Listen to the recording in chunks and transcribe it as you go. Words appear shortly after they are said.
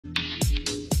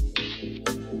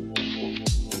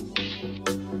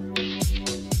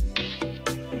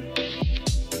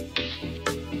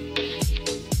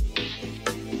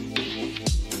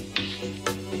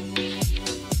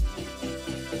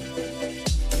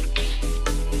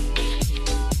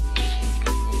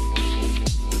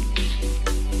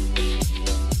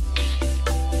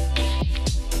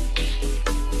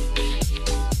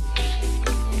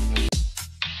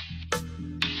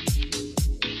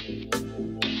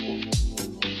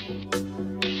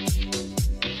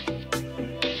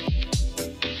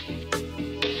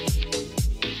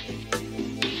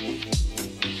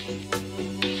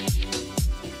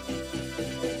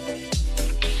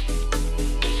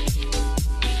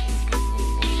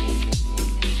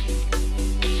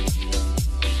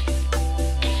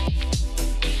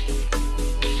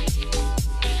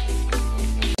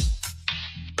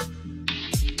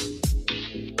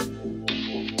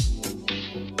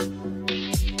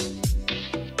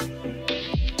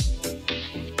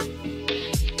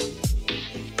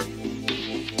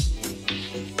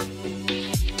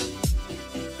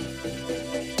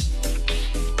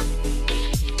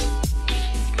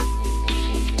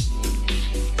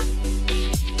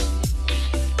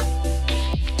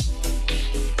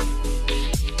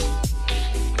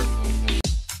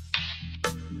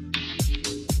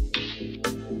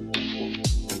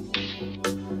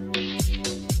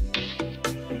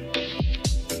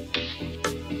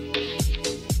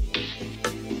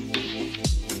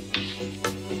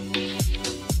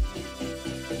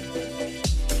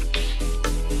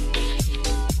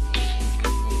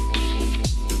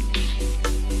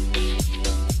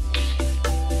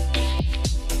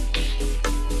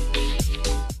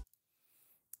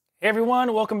Hey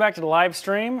everyone, welcome back to the live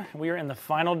stream. We are in the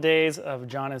final days of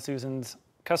John and Susan's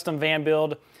custom van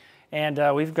build, and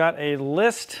we've got a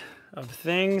list of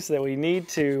things that we need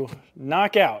to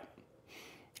knock out.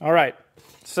 All right,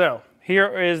 so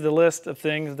here is the list of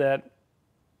things that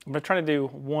I'm gonna try to do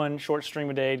one short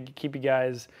stream a day to keep you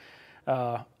guys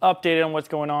updated on what's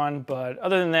going on, but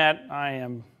other than that, I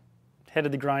am head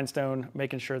of the grindstone,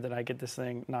 making sure that I get this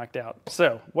thing knocked out.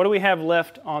 So what do we have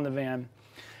left on the van?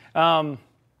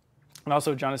 And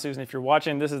also, John and Susan, if you're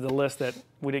watching, this is the list that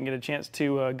we didn't get a chance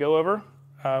to go over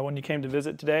when you came to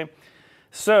visit today.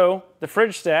 So the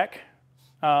fridge stack,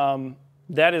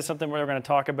 that is something we're going to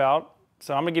talk about.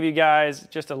 So I'm going to give you guys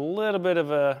just a little bit of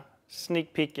a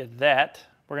sneak peek at that.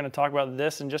 We're going to talk about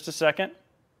this in just a second.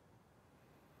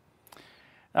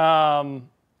 Awesome.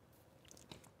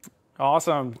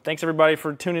 Thanks everybody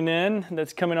for tuning in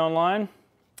that's coming online.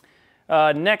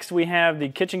 Next we have the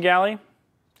kitchen galley.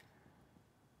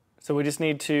 So we just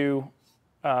need to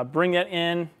bring that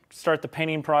in, start the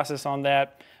painting process on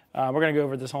that. We're going to go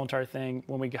over this whole entire thing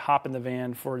when we hop in the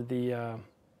van for the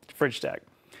fridge stack.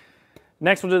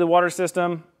 Next we'll do the water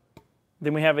system.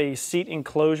 Then we have a seat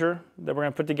enclosure that we're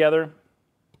going to put together.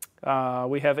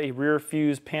 We have a rear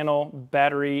fuse panel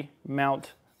battery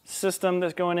mount system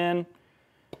that's going in.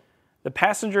 The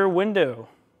passenger window.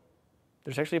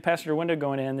 There's actually a passenger window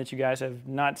going in that you guys have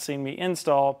not seen me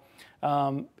install.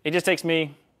 It just takes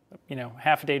me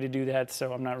half a day to do that,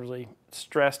 so I'm not really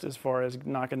stressed as far as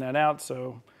knocking that out,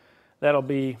 so that'll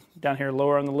be down here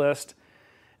lower on the list.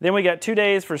 Then we got 2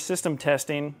 days for system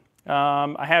testing.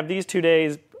 I have these 2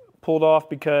 days pulled off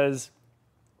because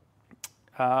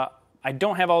I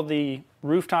don't have all the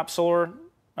rooftop solar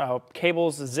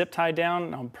cables zip tied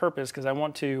down on purpose because I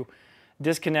want to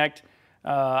disconnect.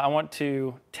 I want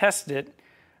to test it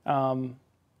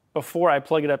before I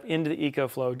plug it up into the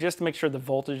EcoFlow, just to make sure the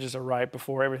voltages are right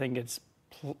before everything gets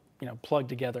plugged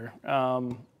together.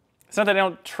 It's not that I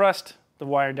don't trust the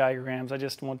wire diagrams, I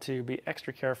just want to be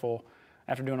extra careful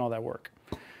after doing all that work.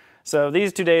 So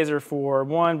these 2 days are for,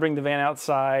 one, bring the van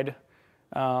outside,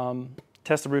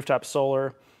 test the rooftop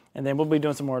solar, and then we'll be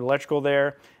doing some more electrical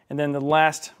there. And then the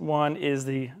last one is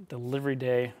the delivery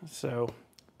day, so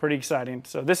pretty exciting.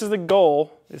 So this is the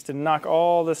goal, is to knock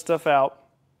all this stuff out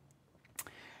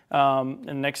in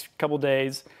the next couple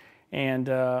days, and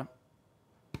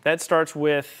that starts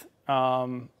with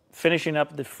finishing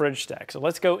up the fridge stack. So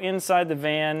let's go inside the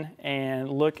van and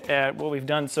look at what we've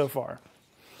done so far.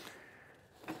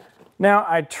 Now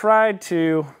I tried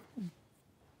to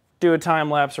do a time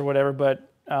lapse or whatever,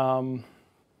 but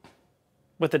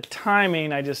with the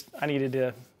timing I needed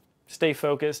to stay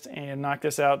focused and knock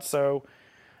this out. So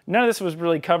none of this was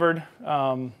really covered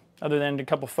other than a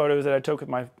couple photos that I took with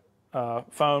my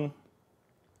phone,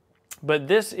 but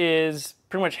this is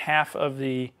pretty much half of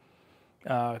the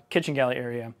kitchen galley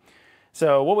area.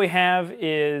 So what we have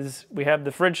is we have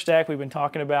the fridge stack we've been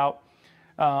talking about.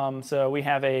 So we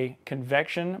have a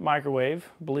convection microwave,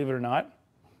 believe it or not,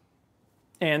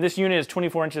 and this unit is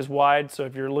 24 inches wide. So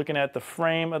if you're looking at the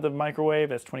frame of the microwave,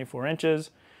 that's 24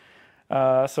 inches.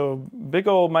 So big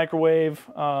old microwave.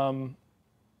 I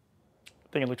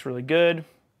think it looks really good. At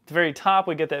the very top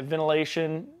we get that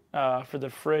ventilation for the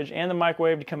fridge and the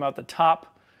microwave to come out the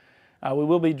top. We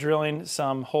will be drilling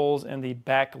some holes in the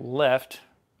back left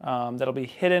that'll be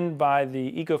hidden by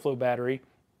the EcoFlow battery,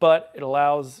 but it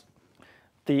allows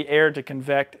the air to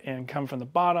convect and come from the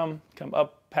bottom, come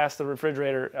up past the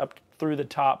refrigerator, up through the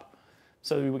top.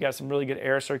 So we got some really good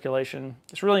air circulation.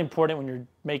 It's really important when you're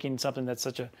making something that's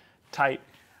such a tight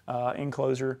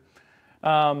enclosure.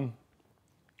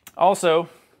 Also,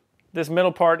 this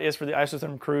middle part is for the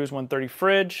Isotherm Cruise 130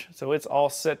 fridge, so it's all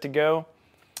set to go.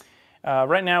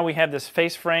 Right now we have this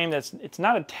face frame it's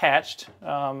not attached.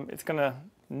 It's going to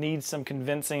need some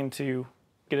convincing to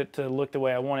get it to look the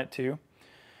way I want it to.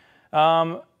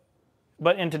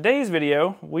 But in today's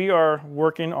video, we are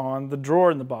working on the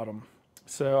drawer in the bottom.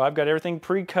 So I've got everything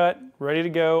pre-cut, ready to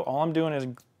go. All I'm doing is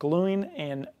gluing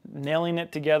and nailing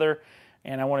it together,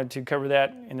 and I wanted to cover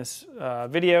that in this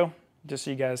video, just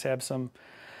so you guys have something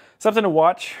to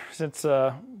watch since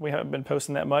we haven't been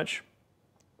posting that much.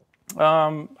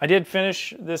 I did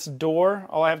finish this door.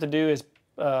 All I have to do is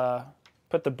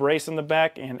put the brace in the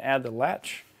back and add the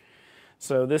latch.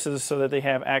 So this is so that they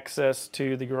have access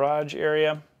to the garage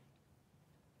area.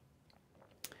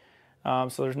 So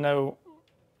there's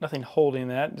nothing holding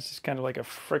that. This is kind of like a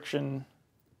friction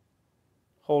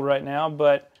hold right now,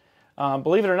 but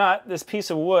believe it or not, this piece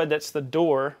of wood that's the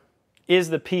door is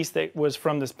the piece that was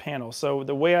from this panel. So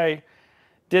the way I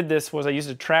did this was I used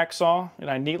a track saw and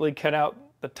I neatly cut out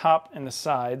the top and the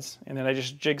sides, and then I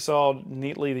just jigsawed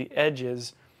neatly the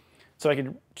edges so I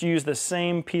could use the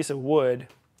same piece of wood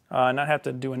and not have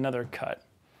to do another cut.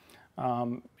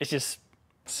 It's just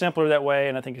simpler that way,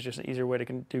 and I think it's just an easier way to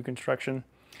do construction.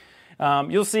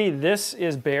 You'll see this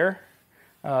is bare.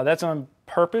 That's on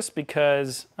purpose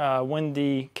because when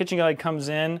the kitchen galley comes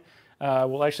in,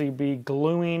 we'll actually be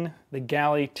gluing the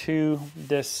galley to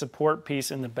this support piece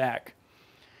in the back.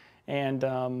 And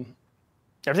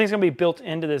everything's going to be built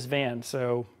into this van,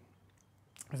 so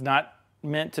it's not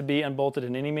meant to be unbolted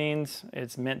in any means.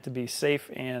 It's meant to be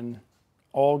safe and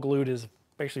all glued as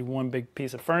basically one big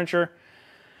piece of furniture.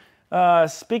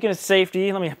 Speaking of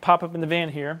safety, let me pop up in the van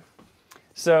here.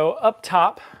 So up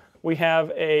top, we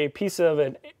have a piece of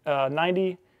a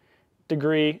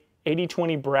 90-degree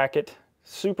 80-20 bracket,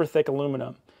 super thick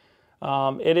aluminum.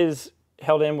 It is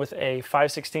held in with a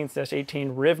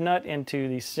 5/16-18 riv nut into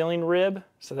the ceiling rib,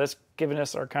 so that's giving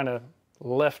us our kind of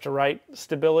left to right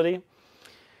stability.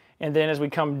 And then as we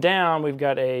come down, we've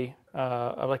got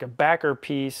like a backer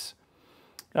piece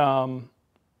that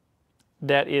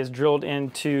is drilled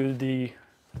into the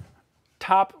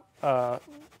top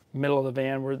middle of the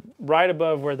van. We're right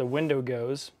above where the window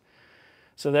goes.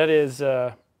 So that is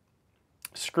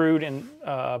screwed and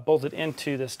bolted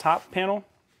into this top panel.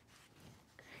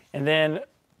 And then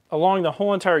along the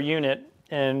whole entire unit,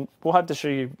 and we'll have to show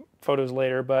you photos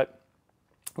later, but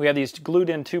we have these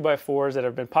glued in 2x4s that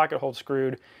have been pocket hole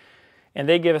screwed, and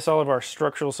they give us all of our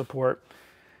structural support.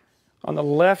 On the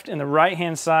left and the right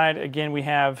hand side, again, we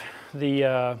have the,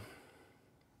 I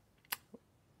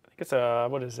think it's a,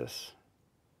 what is this?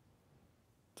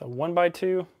 It's a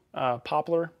 1x2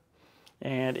 poplar,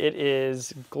 and it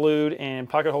is glued and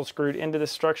pocket hole screwed into the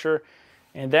structure,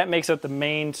 and that makes up the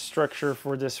main structure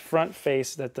for this front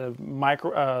face that the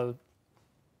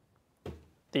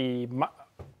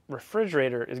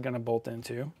refrigerator is going to bolt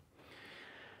into.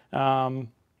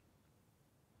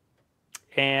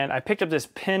 And I picked up this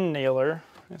pin nailer,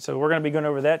 and so we're going to be going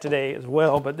over that today as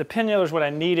well. But the pin nailer is what I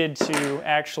needed to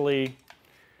actually,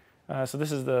 so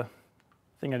this is the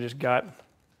thing I just got.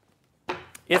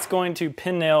 It's going to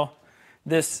pin nail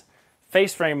this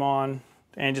face frame on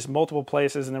and just multiple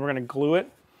places, and then we're going to glue it.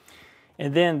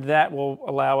 And then that will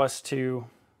allow us to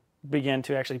begin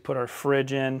to actually put our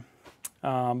fridge in.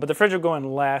 But the fridge will go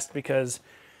in last because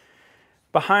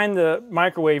behind the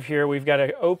microwave here, we've got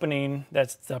an opening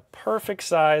that's the perfect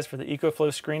size for the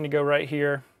EcoFlow screen to go right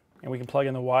here. And we can plug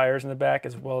in the wires in the back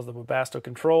as well as the Webasto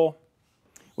control.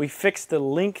 We fixed the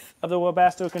length of the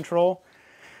Webasto control.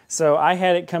 So I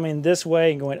had it coming this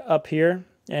way and going up here.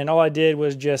 And all I did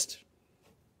was just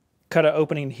cut an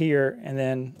opening here, and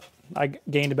then I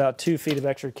gained about 2 feet of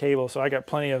extra cable. So I got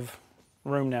plenty of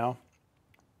room now.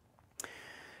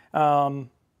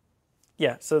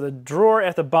 Yeah, so the drawer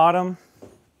at the bottom,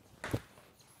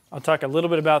 I'll talk a little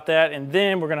bit about that, and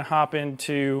then we're going to hop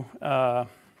into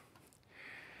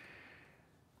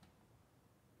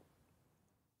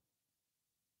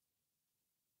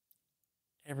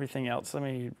everything else. Let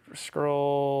me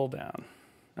scroll down.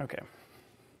 Okay.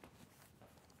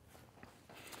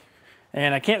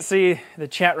 And I can't see the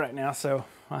chat right now, so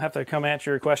I'll have to come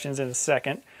answer your questions in a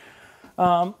second.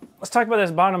 Let's talk about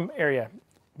this bottom area.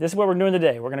 This is what we're doing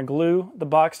today. We're going to glue the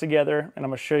box together, and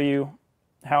I'm going to show you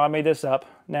how I made this up.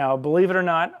 Now, believe it or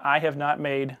not, I have not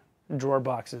made drawer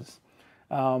boxes.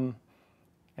 As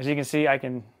you can see, I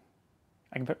can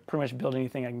pretty much build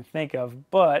anything I can think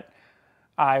of, but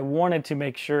I wanted to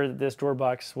make sure that this drawer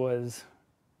box was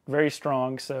very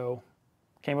strong, so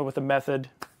came up with a method,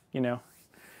 you know,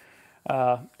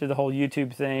 did the whole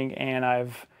YouTube thing, and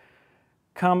I've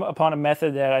come upon a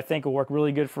method that I think will work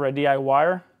really good for a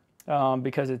DIYer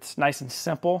because it's nice and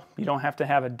simple. You don't have to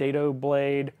have a dado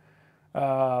blade,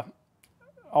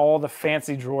 all the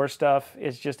fancy drawer stuff.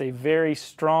 It's just a very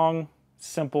strong,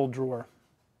 simple drawer,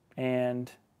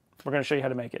 and we're going to show you how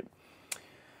to make it.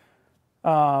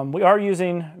 We are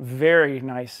using very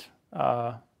nice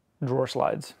drawer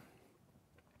slides.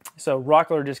 So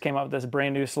Rockler just came up with this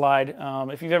brand new slide.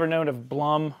 If you've ever known of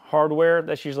Blum hardware,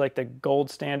 that's usually like the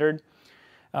gold standard.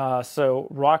 So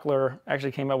Rockler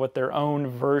actually came up with their own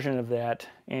version of that.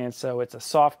 And so it's a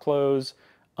soft close,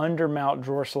 under mount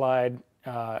drawer slide.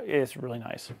 It's really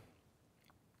nice.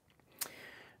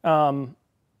 But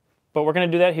we're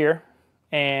going to do that here.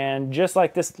 And just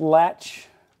like this latch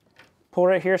pull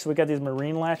right here, so we got these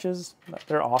marine latches.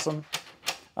 They're awesome.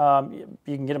 You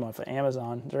can get them off of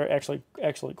Amazon. They're actually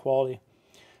excellent quality.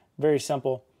 Very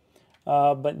simple.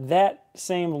 But that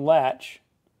same latch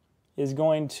is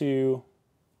going to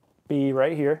be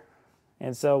right here.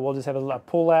 And so we'll just have a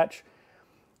pull latch,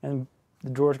 and the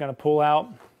drawer is going to pull out.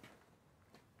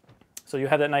 So you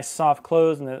have that nice soft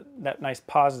close and that nice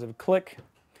positive click.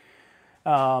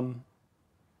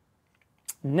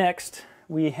 Next,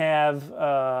 we have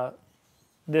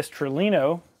this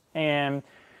Trillino, and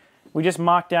we just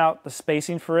mocked out the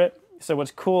spacing for it. So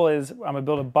what's cool is I'm gonna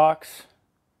build a box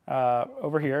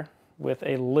over here with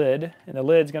a lid, and the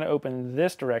lid's gonna open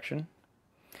this direction.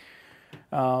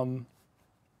 And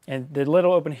the lid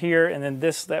will open here, and then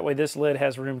that way this lid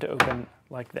has room to open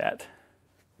like that.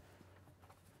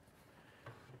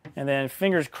 And then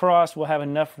fingers crossed, we'll have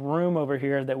enough room over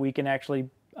here that we can actually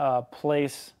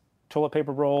place toilet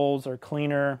paper rolls or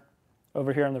cleaner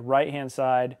over here on the right-hand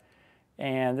side.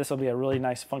 And this will be a really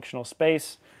nice functional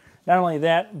space. Not only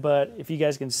that, but if you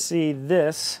guys can see,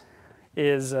 this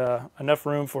is enough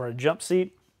room for a jump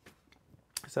seat.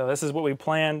 So this is what we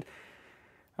planned.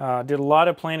 Did a lot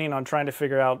of planning on trying to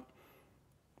figure out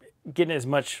getting as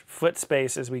much foot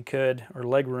space as we could, or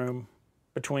leg room,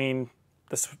 between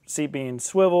the seat being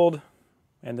swiveled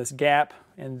and this gap,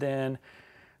 and then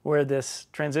where this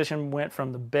transition went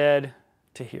from the bed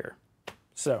to here.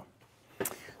 So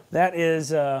that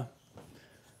is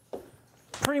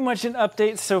pretty much an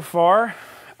update so far.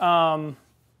 I'm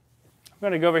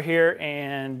going to go over here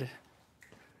and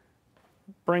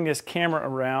bring this camera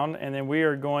around, and then we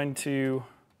are going to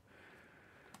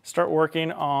start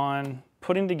working on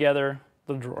putting together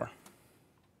the drawer.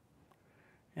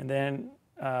 And then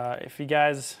if you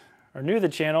guys are new to the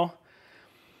channel,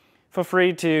 feel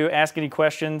free to ask any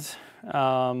questions.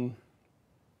 You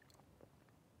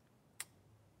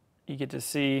get to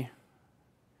see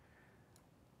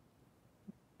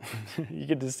you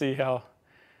get to see how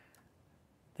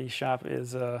the shop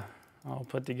is all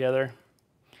put together.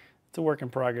 It's a work in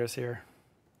progress here.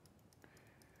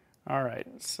 All right,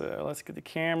 so let's get the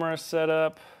camera set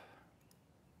up.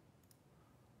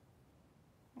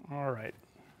 All right.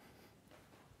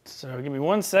 So give me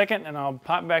 1 second and I'll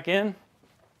pop back in.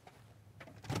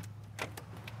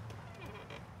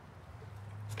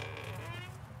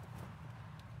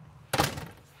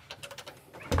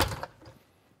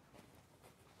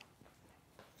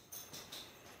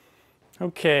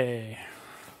 Okay.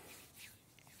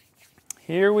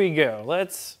 Here we go.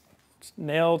 Let's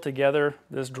nail together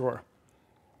this drawer.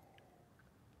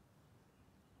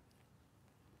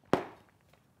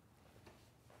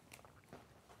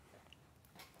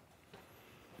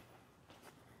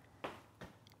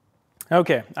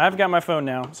 Okay, I've got my phone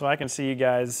now, so I can see you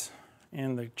guys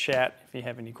in the chat if you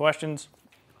have any questions.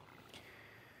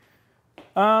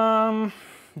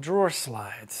 Drawer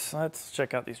slides. Let's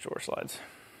check out these drawer slides.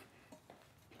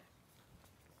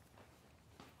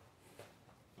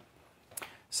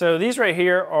 So these right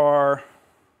here are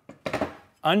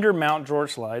under-mount drawer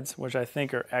slides, which I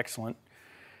think are excellent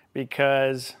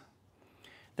because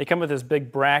they come with this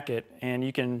big bracket, and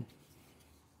you can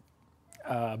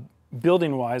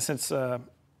building-wise, since I've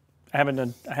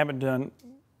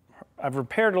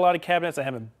repaired a lot of cabinets, I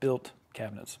haven't built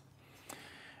cabinets.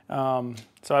 So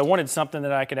I wanted something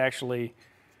that I could actually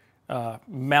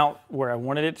mount where I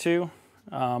wanted it to,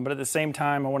 but at the same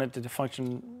time, I wanted it to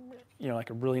function, you know,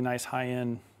 like a really nice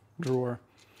high-end drawer.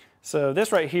 So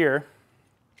this right here,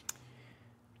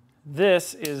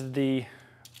 this is the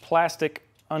plastic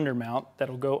undermount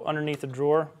that'll go underneath the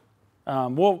drawer.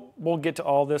 We'll get to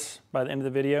all this by the end of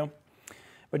the video.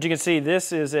 But you can see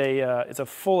this is it's a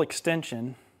full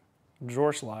extension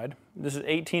drawer slide. This is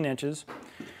 18 inches.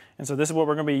 And so this is what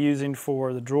we're going to be using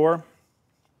for the drawer.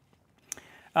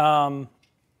 And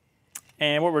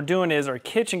what we're doing is our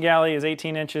kitchen galley is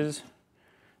 18 inches.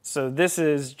 So this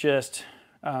is just,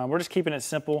 we're just keeping it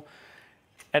simple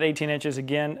at 18 inches.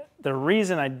 Again, the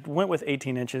reason I went with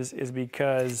 18 inches is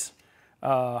because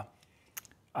I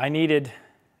needed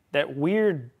that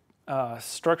weird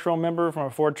structural member from a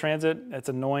Ford Transit that's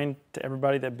annoying to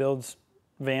everybody that builds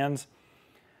vans.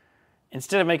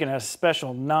 Instead of making a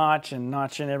special notch and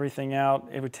notching everything out,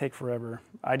 it would take forever.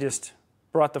 I just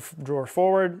brought the drawer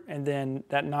forward, and then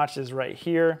that notch is right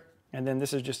here, and then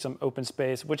this is just some open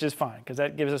space, which is fine because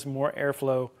that gives us more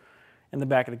airflow in the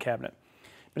back of the cabinet.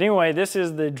 But anyway, this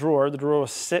is the drawer. The drawer will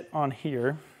sit on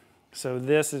here. So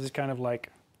this is kind of like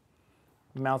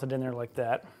mounted in there like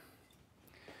that.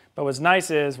 But what's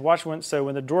nice is, watch when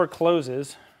the drawer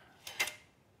closes,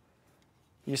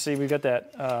 you see we've got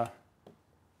that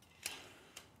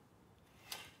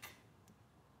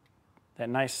that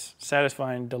nice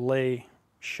satisfying delay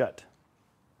shut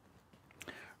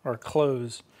or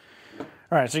close. All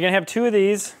right, so you're gonna have two of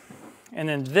these, and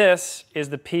then this is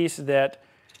the piece that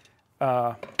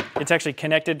it's actually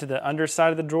connected to the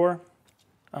underside of the drawer.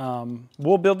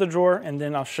 We'll build the drawer, and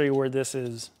then I'll show you where this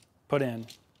is put in.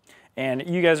 And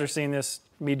you guys are seeing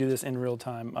me do this in real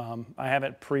time. I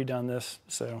haven't pre-done this,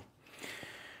 so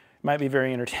it might be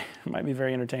very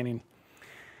entertaining.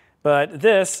 But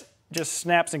this just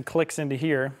snaps and clicks into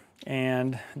here,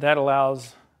 and that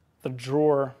allows the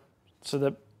drawer,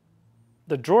 so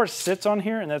the drawer sits on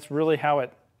here, and that's really how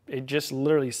it just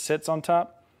literally sits on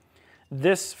top.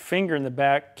 This finger in the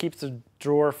back keeps the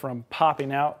drawer from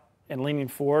popping out and leaning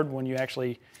forward when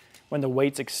the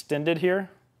weight's extended here.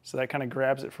 So that kind of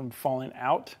grabs it from falling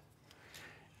out.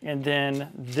 And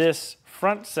then this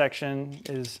front section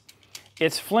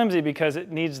it's flimsy because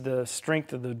it needs the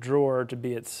strength of the drawer to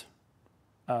be its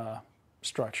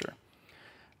structure.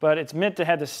 But it's meant to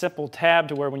have this simple tab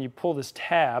to where when you pull this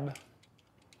tab,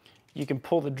 you can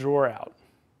pull the drawer out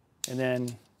and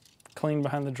then clean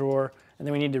behind the drawer. And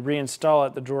then we need to reinstall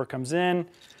it. The drawer comes in,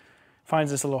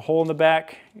 finds this little hole in the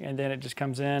back, and then it just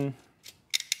comes in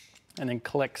and then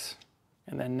clicks.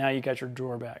 And then now you got your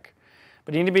drawer back.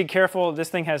 But you need to be careful. This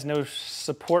thing has no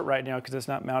support right now because it's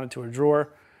not mounted to a drawer.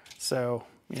 So,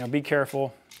 be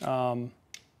careful.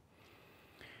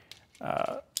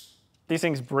 These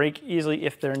things break easily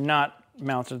if they're not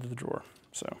mounted to the drawer.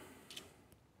 So,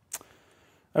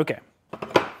 okay.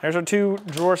 There's our 2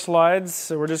 drawer slides.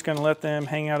 So we're just going to let them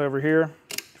hang out over here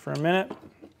for a minute.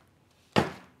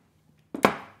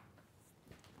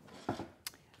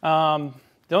 The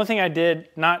only thing I did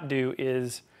not do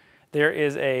is there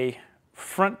is a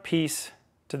front piece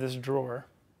to this drawer.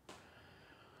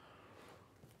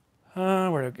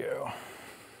 Where'd it go?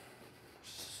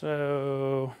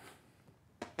 So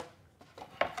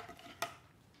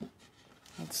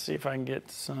let's see if I can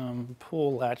get some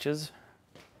pull latches.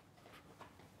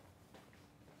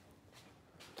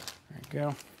 There you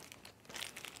go.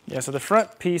 Yeah, so the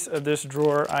front piece of this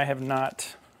drawer I have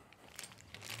not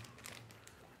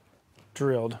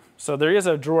drilled. So there is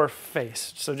a drawer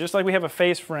face. So just like we have a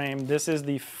face frame, this is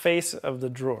the face of the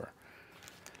drawer.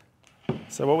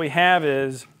 So what we have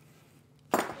is,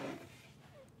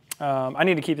 I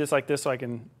need to keep this like this so I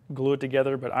can glue it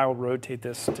together, but I will rotate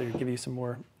this to give you some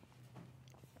more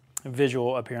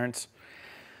visual appearance.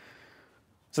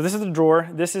 So this is the drawer.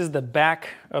 This is the back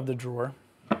of the drawer.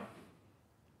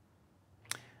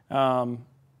 And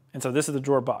so this is the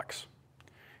drawer box.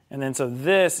 And then so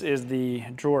this is the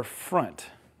drawer front.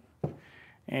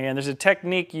 And there's a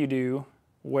technique you do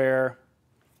where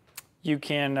you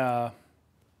can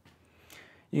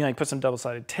like put some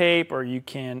double-sided tape, or you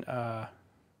can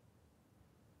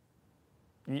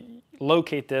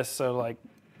locate this so like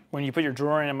when you put your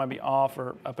drawer in, it might be off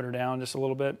or up or down just a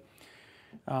little bit.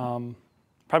 Probably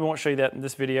won't show you that in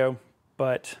this video,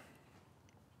 but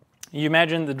you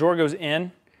imagine the drawer goes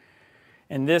in,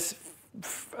 and this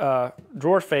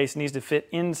drawer face needs to fit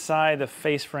inside the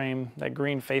face frame, that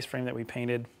green face frame that we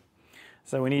painted.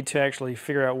 So we need to actually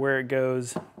figure out where it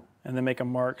goes and then make a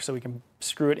mark so we can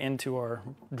screw it into our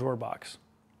drawer box.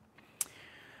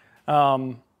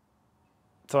 So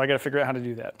I got to figure out how to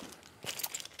do that.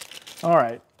 All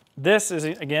right, this is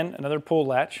again another pull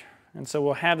latch, and so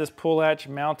we'll have this pull latch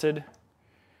mounted.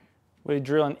 We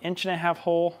drill an 1.5-inch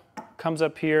hole, comes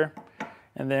up here,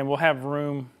 and then we'll have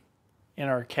room in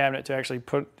our cabinet to actually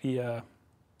put the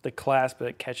clasp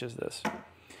that catches this.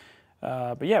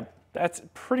 But yeah, that's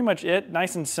pretty much it.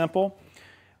 Nice and simple.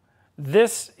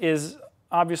 This is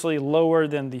obviously lower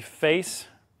than the face,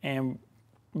 and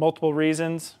multiple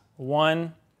reasons.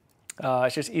 One,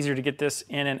 it's just easier to get this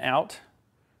in and out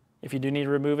if you do need to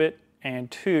remove it. And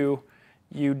two,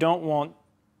 you don't want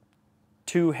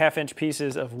 2 1/2-inch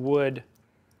pieces of wood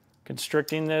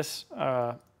constricting this,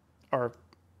 or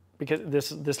because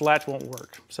this latch won't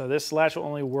work. So this latch will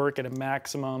only work at a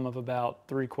maximum of about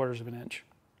 3/4 of an inch.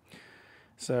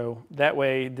 So that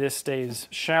way this stays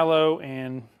shallow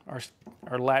and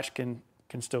our latch can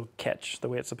still catch the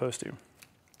way it's supposed to.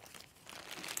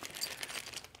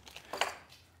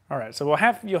 All right, so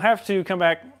you'll have to come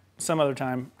back some other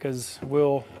time because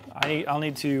I'll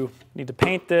need to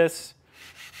paint this,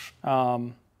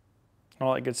 all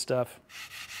that good stuff.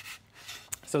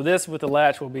 So this with the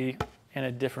latch will be in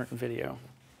a different video.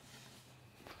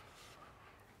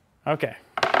 Okay,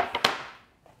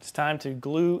 it's time to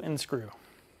glue and screw.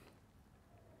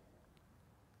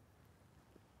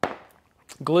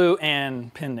 Glue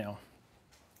and pin nail.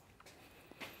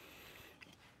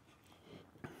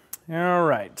 All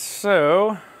right,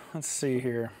 so let's see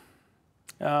here.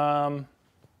 Make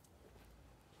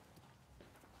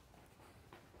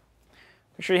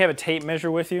sure you have a tape measure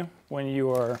with you when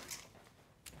you are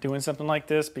doing something like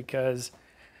this, because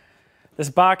this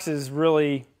box is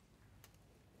really,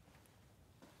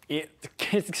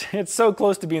 it's so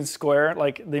close to being square.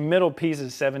 Like the middle piece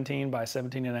is 17 by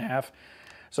 17.5.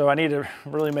 So I need to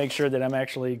really make sure that I'm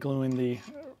actually gluing the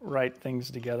right things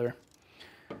together.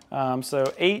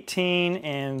 So 18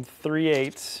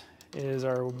 3/8 is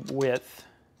our width.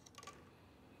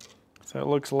 So it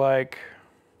looks like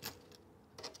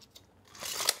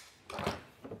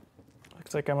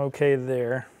I'm okay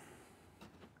there.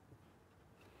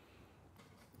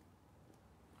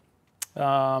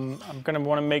 I'm going to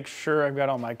want to make sure I've got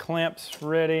all my clamps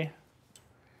ready.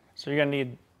 So you're going to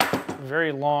need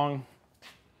very long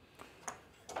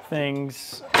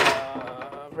things,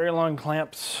 very long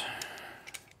clamps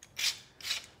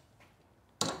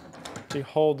to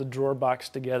hold the drawer box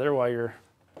together while you're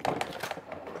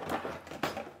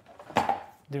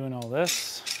doing all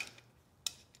this.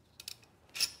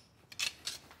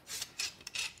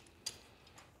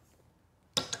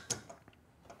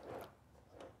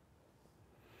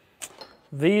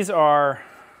 These are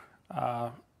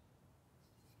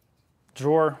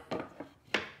drawer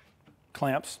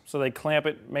clamps, so they clamp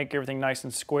it, make everything nice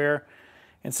and square.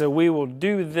 And so we will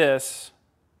do this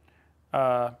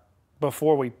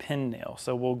before we pin nail.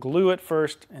 So we'll glue it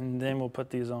first, and then we'll put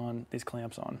these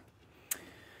clamps on.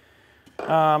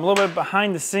 A little bit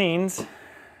behind the scenes,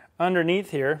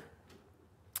 underneath here.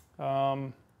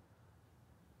 Not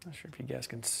sure if you guys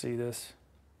can see this.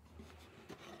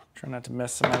 Try not to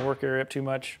mess my work area up too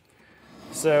much.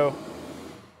 So,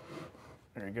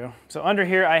 there you go. So under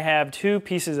here I have 2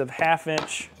 pieces of 1/2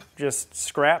 inch just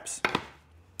scraps.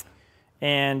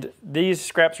 And these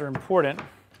scraps are important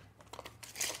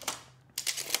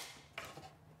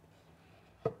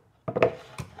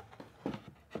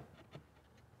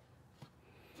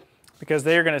because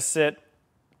they are going to sit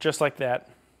just like that.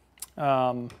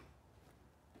 And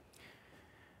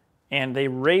they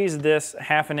raise this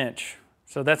 1/2 inch.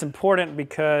 So that's important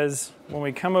because when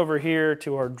we come over here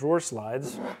to our drawer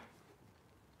slides,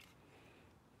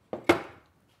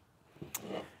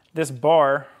 this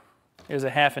bar is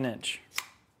 1/2 inch.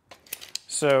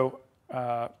 So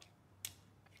what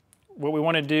we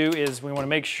want to do is we want to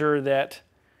make sure that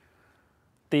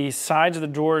the sides of the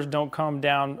drawers don't come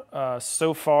down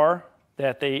so far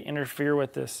that they interfere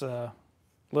with this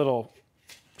little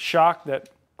shock that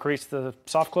creates the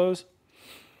soft close.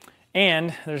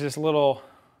 And there's this little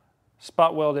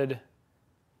spot welded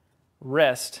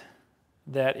rest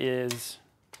that is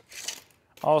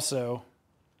also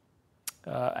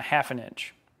 1/2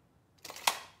 inch.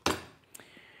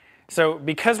 So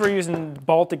because we're using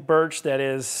Baltic birch that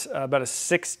is about a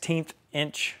 1/16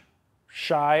 inch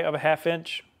shy of a 1/2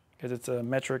 inch, because it's a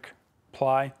metric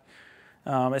ply,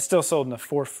 it's still sold in a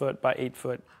 4 foot by 8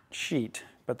 foot sheet,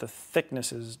 but the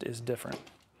thickness is different.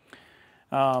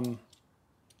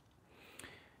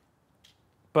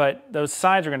 But those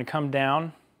sides are going to come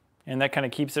down, and that kind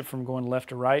of keeps it from going left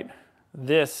to right.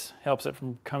 This helps it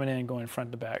from coming in and going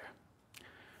front to back.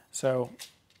 So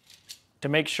to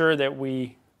make sure that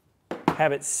we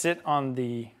have it sit on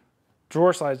the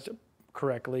drawer slides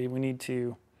correctly, we need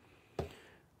to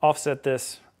offset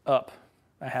this up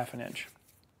 1/2 inch.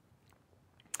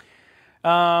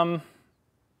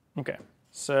 Okay,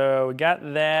 so we got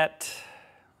that.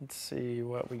 Let's see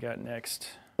what we got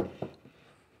next.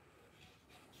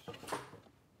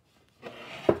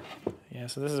 Yeah,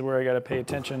 so this is where I got to pay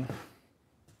attention.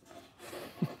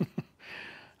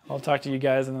 I'll talk to you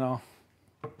guys and then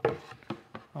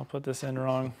I'll put this in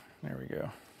wrong. There we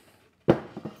go.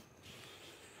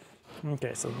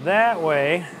 Okay, so that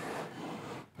way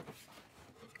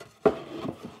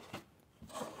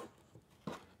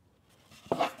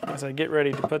as I get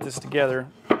ready to put this together,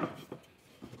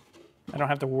 I don't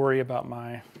have to worry about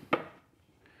my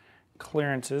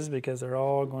clearances because they're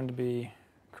all going to be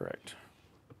correct.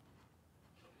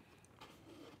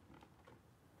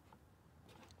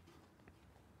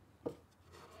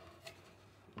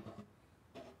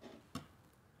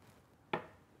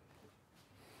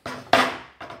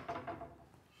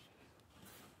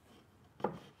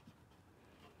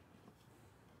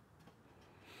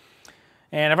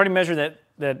 And I've already measured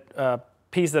that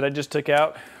piece that I just took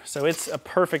out. So it's a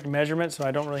perfect measurement, so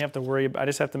I don't really have to worry. I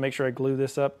just have to make sure I glue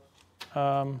this up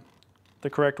the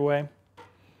correct way.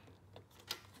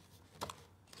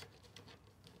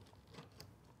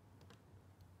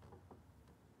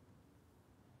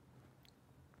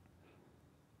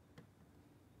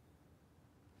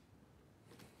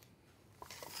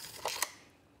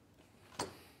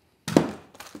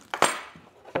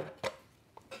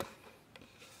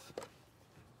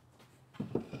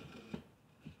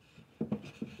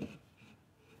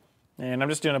 And I'm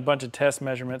just doing a bunch of test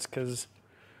measurements because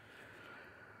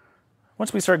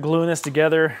once we start gluing this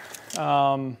together,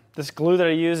 this glue that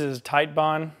I use is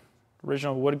Titebond,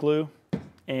 original wood glue,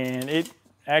 and it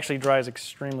actually dries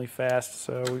extremely fast,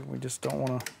 so we just don't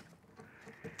want to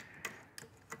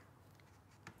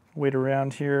wait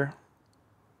around here.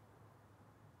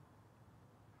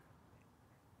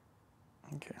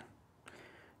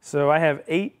 So I have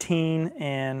 18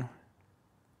 and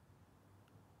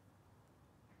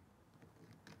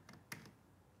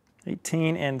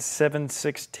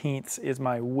 7/16 is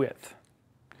my width.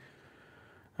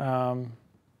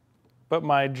 But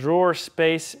my drawer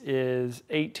space is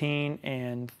 18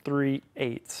 and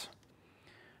 3/8.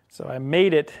 So I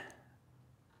made it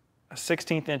a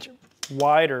 1/16 inch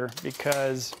wider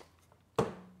because,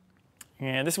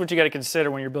 and this is what you got to consider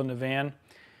when you're building a van.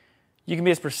 You can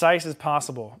be as precise as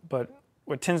possible, but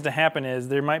what tends to happen is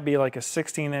there might be like a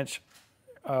 16 inch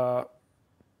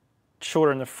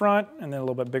shorter in the front and then a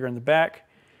little bit bigger in the back.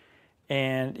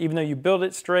 And even though you build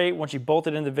it straight, once you bolt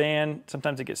it in the van,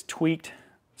 sometimes it gets tweaked.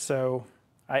 So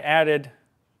I added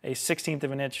a 1/16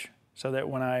 of an inch so that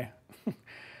when I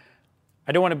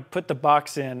don't want to put the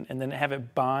box in and then have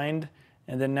it bind,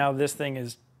 and then now this thing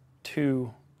is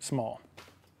too small.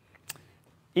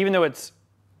 Even though it's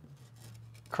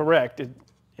correct,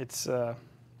 it's I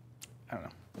don't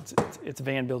know, it's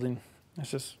van building.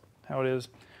 That's just how it is.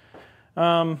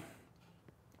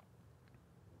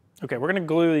 Okay, we're gonna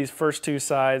glue these first two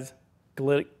sides,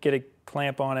 get a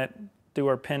clamp on it, do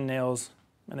our pin nails,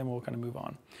 and then we'll kind of move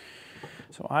on.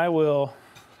 So I will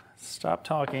stop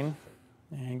talking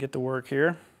and get to work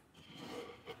here.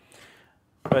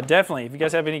 But definitely, if you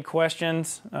guys have any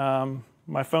questions,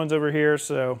 my phone's over here,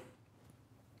 so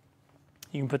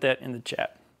you can put that in the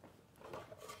chat.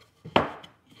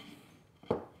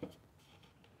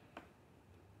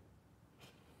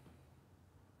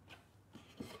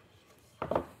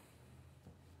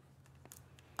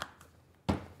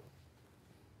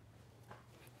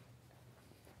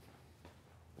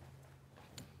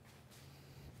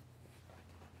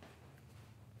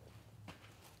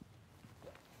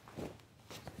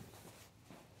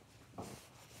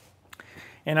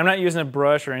 And I'm not using a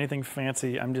brush or anything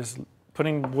fancy. I'm just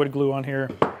putting wood glue on here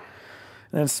and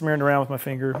then smearing around with my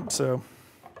finger. So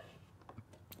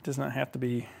it does not have to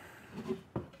be,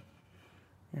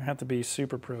 you have to be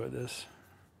super pro at this.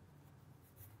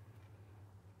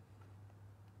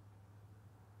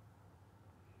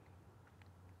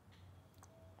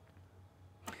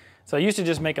 So I used to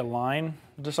just make a line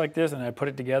just like this and I put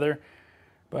it together,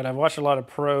 but I've watched a lot of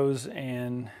pros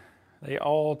and they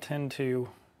all tend to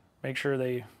make sure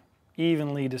they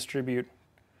evenly distribute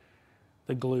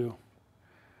the glue.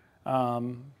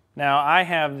 Now I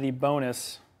have the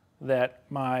bonus that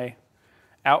my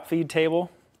outfeed table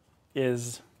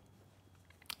is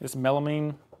this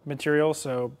melamine material,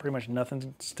 so pretty much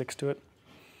nothing sticks to it.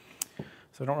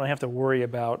 So I don't really have to worry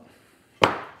about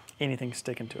anything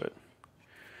sticking to it.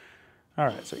 All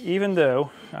right, so even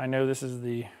though I know this is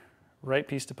the right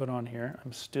piece to put on here,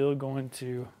 I'm still going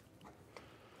to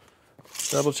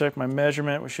double check my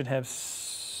measurement. We should have,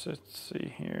 let's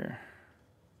see here.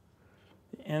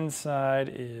 The inside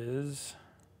is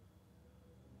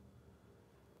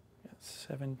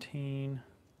 17.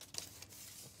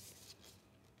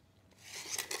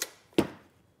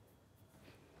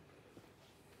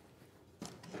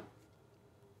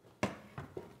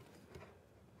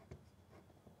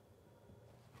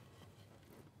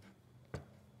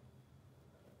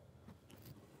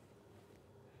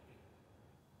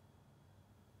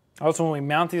 Also, when we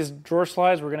mount these drawer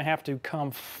slides, we're going to have to come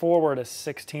forward a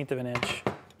 1/16 of an inch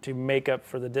to make up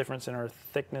for the difference in our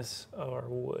thickness of our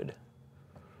wood.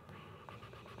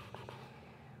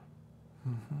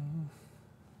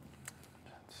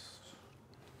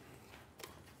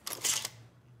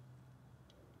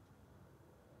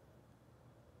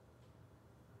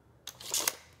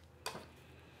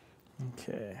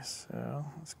 Okay, so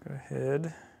let's go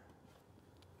ahead.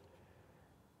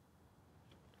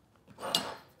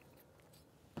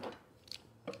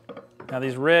 Now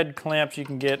these red clamps you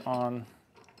can get on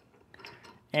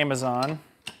Amazon.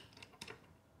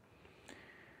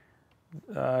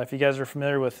 If you guys are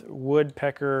familiar with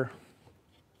Woodpecker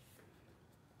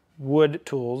wood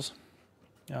tools,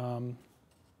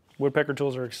 Woodpecker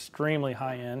tools are extremely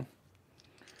high end.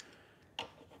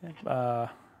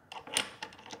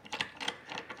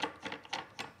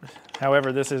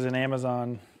 However, this is an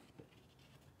Amazon,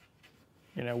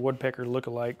 Woodpecker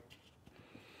look-alike.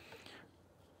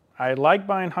 I like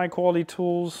buying high quality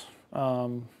tools.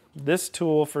 This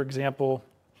tool, for example,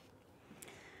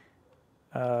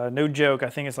 no joke,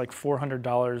 I think it's like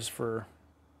 $400 for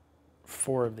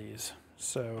 4 of these.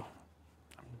 So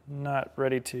I'm not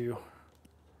ready to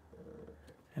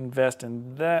invest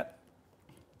in that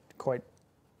quite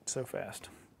so fast.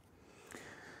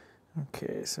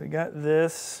 Okay, so we got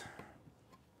this.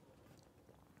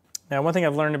 Now, one thing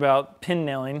I've learned about pin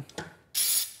nailing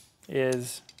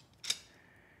is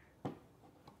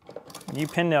when you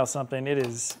pin nail something, it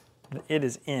is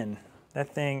in.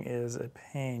 That thing is a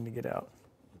pain to get out.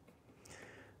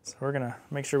 So we're gonna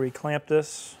make sure we clamp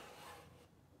this,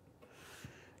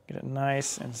 get it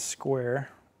nice and square.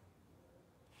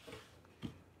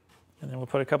 And then we'll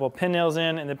put a couple of pin nails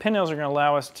in, and the pin nails are going to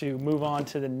allow us to move on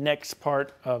to the next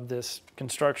part of this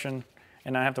construction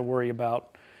and not have to worry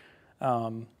about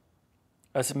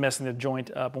us messing the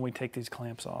joint up when we take these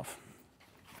clamps off.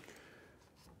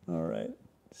 All right,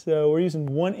 so we're using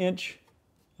 1 inch,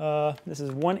 this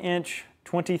is 1 inch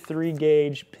 23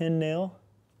 gauge pin nail.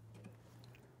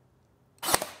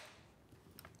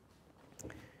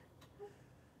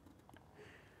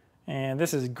 And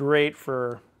this is great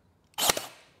for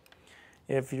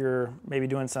if you're maybe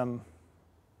doing some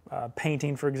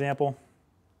painting, for example.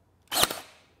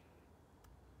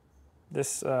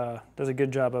 This does a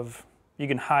good job of, you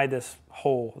can hide this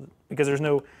hole because there's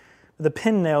no, the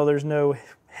pin nail, there's no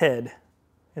head.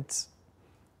 It's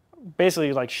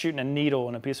basically like shooting a needle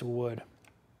in a piece of wood.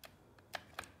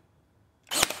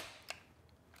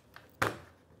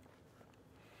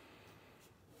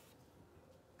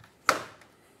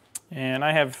 And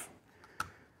I have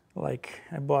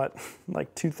I bought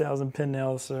like 2,000 pin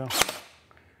nails, so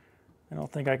I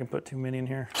don't think I can put too many in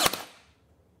here.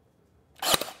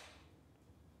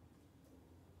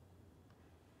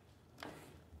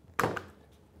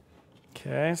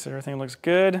 Okay, so everything looks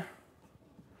good.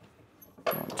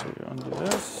 I want to undo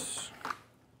this.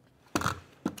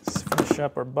 Let's finish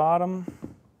up our bottom.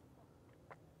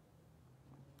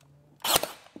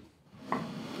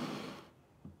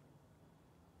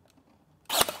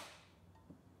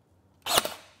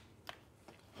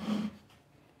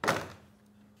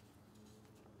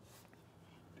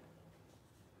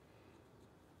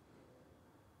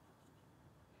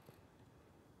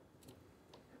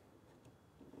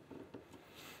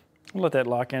 We'll let that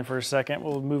lock in for a second.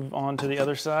 We'll move on to the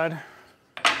other side.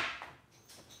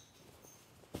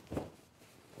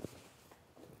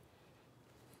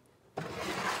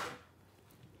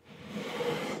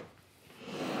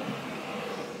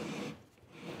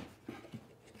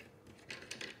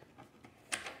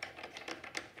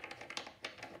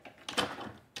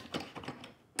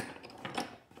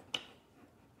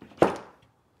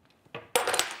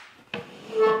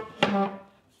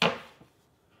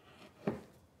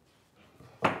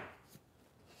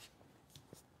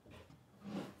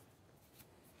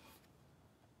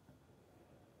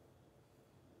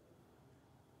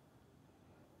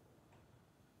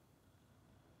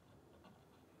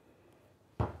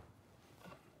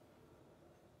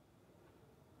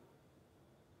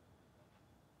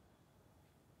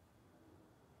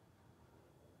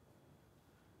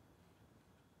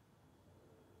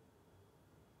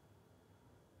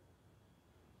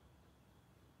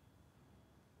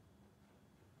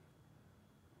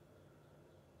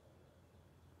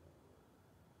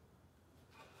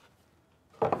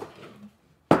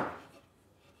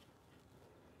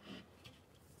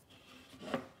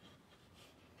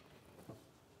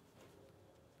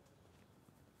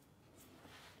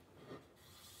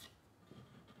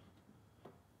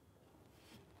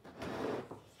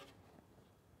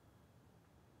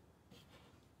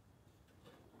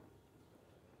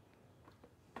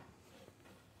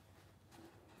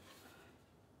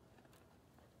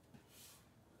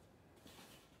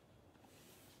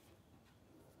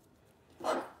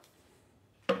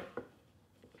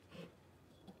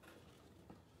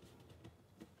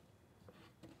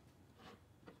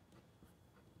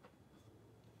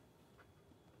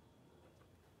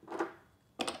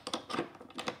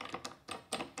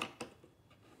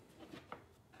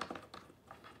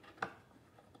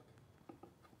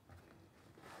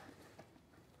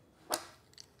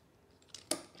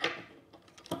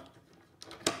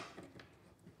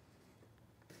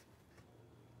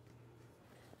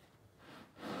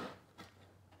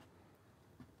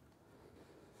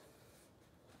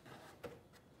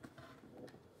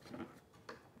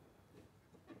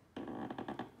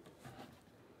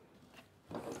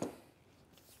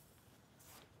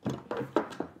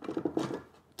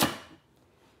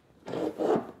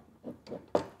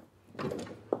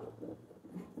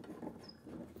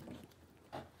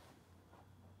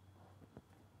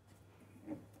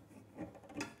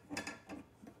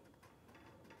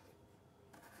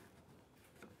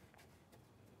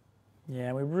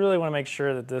 Yeah, we really want to make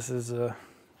sure that this is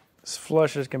as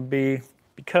flush as can be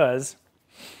because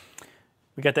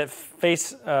we got that face,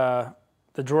 the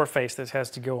drawer face that has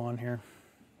to go on here.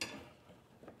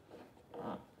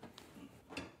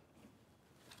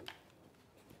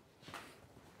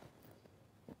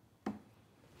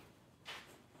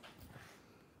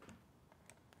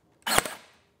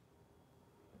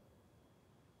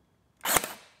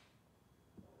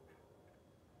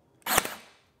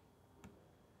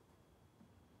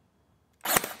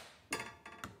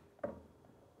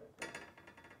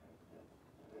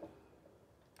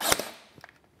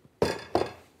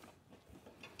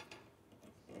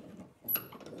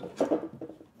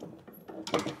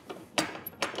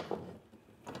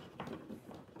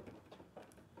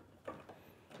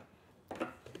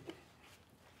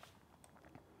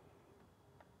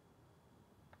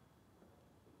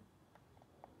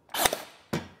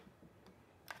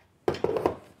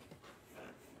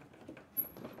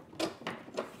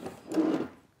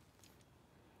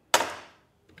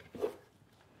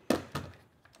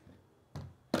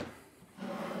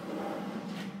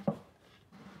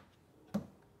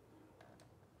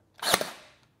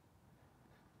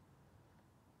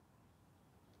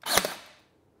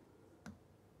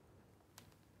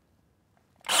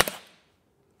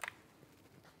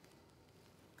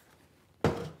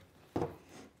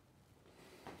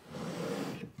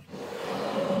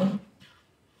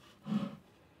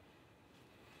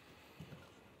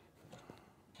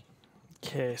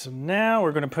 Okay, so now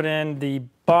we're going to put in the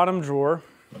bottom drawer.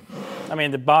 I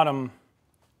mean the bottom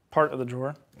part of the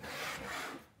drawer.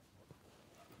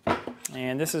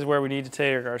 And this is where we need to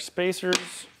take our spacers.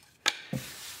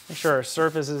 Make sure our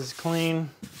surface is clean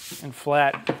and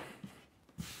flat.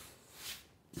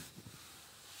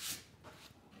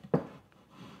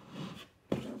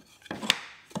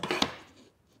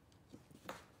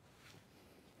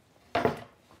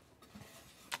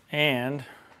 And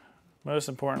most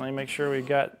importantly, make sure we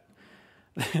got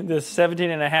this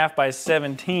 17.5 by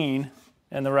 17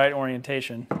 in the right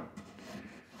orientation.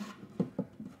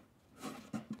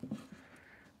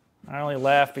 I only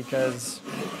laugh because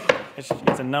it's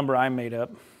a number I made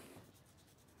up.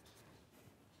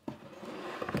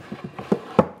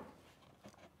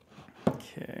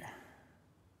 Okay.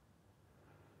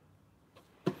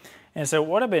 And so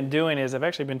what I've been doing is I've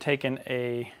actually been taking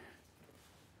a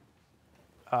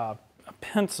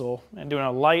pencil and doing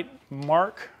a light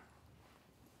mark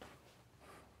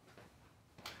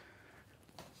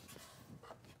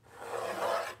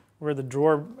where the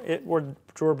drawer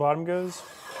bottom goes.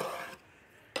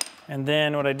 And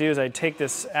then what I do is I take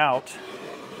this out.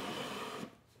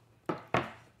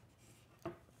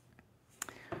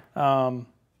 And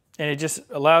it just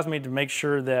allows me to make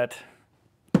sure that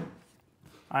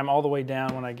I'm all the way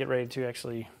down when I get ready to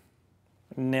actually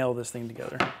nail this thing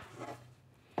together.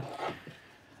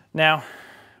 Now,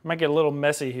 it might get a little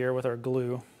messy here with our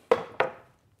glue. So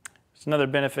another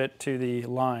benefit to the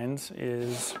lines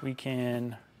is we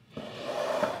can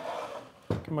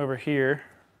come over here,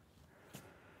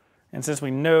 and since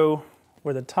we know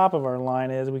where the top of our line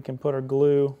is, we can put our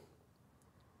glue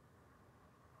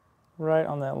right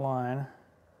on that line.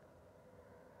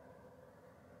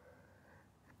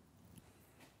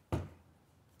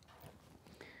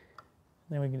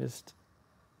 Then we can just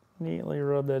neatly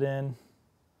rub that in.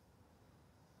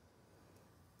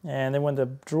 And then when the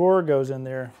drawer goes in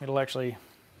there, it'll actually,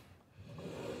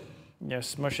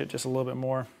 smush it just a little bit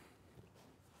more.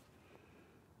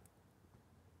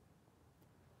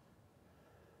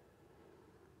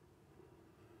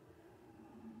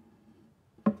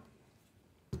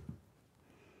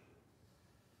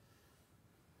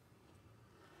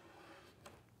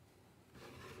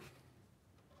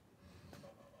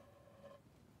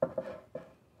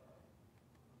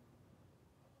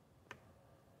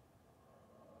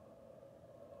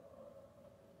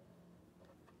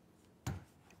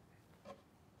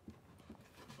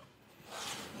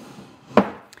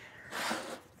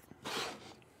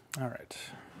 All right.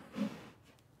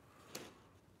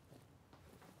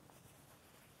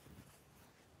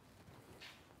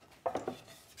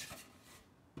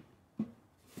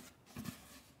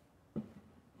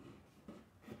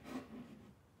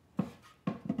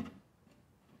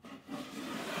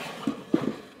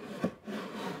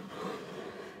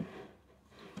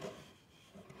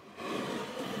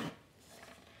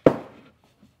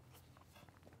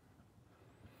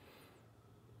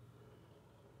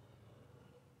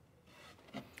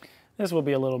 This will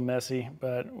be a little messy,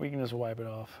 but we can just wipe it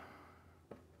off.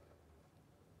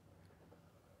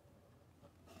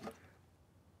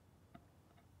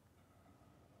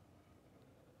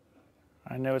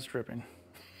 I know it's dripping.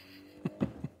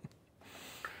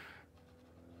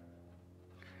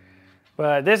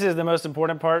 But this is the most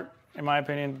important part, in my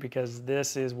opinion, because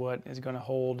this is what is going to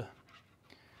hold.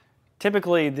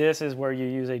 Typically, this is where you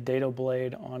use a dado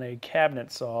blade on a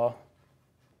cabinet saw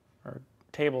or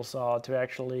table saw to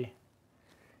actually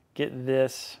get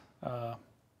this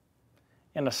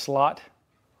in a slot,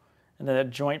 and then that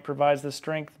joint provides the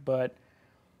strength, but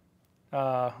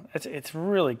it's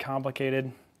really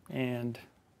complicated, and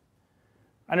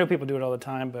I know people do it all the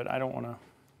time, but I don't want to.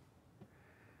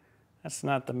 That's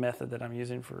not the method that I'm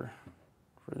using for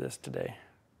this today.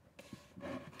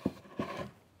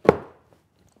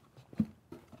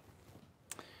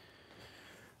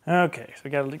 Okay, so we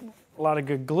got a a lot of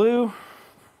good glue. I'm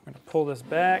going to pull this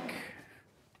back.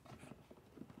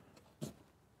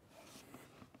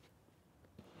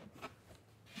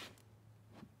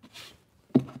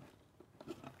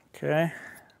 Okay.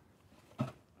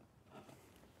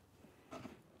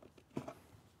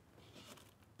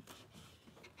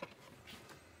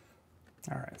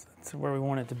 All right, so that's where we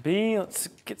want it to be. Let's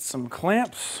get some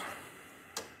clamps.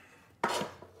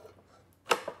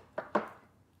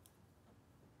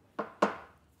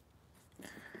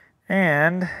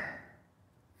 And I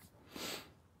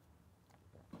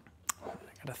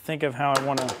gotta think of how I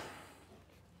want to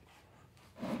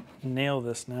nail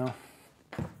this now.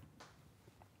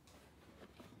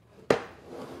 I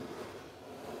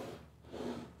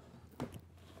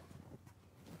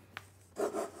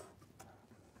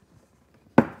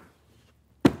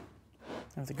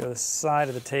have to go to the side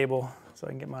of the table so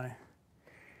I can get my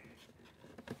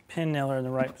pin nailer in the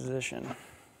right position.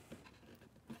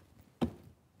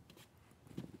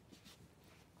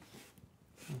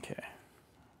 Okay.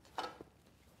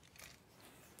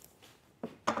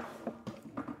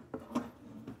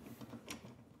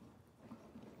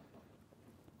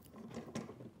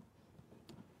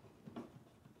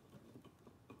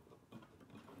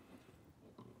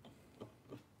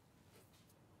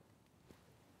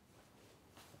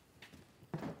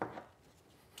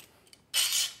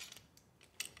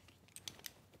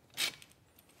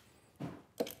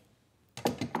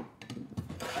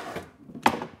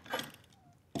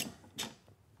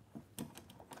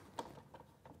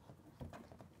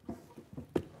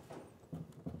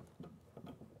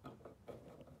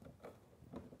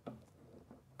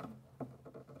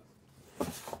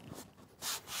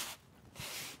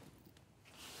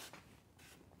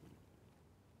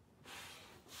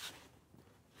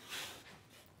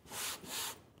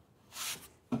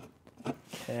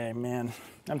 Okay, man.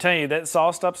 I'm telling you, that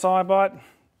SawStop saw I bought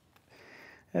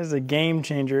is a game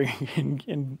changer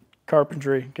in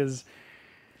carpentry, because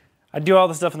I do all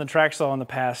the stuff in the track saw in the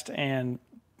past, and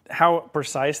how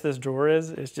precise this drawer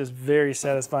is just very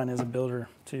satisfying as a builder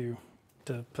to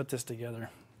put this together.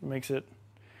 It makes it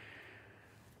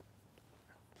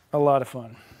a lot of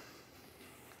fun.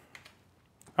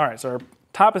 All right, so our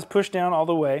top is pushed down all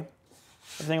the way.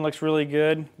 Everything looks really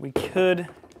good. We could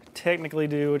technically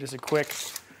do just a quick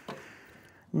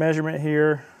measurement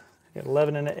here. Got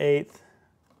 11 1/8.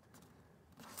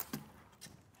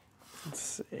 Let's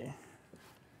see.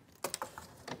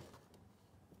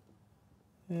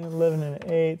 11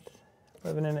 1/8,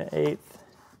 11 1/8,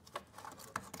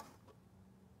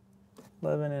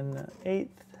 11 1/8,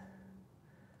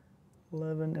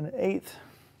 11 1/8.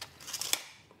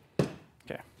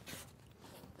 Okay.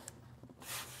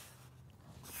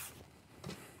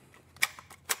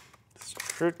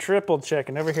 Triple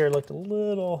checking. Over here looked a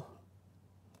little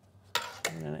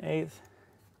 11 1/8.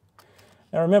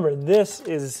 Now remember, this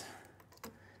is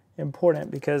important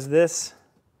because this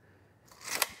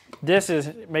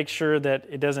is make sure that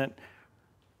it doesn't,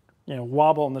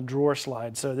 wobble on the drawer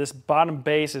slide. So this bottom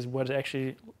base is what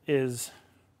actually is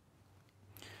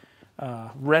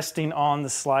resting on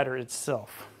the slider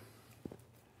itself.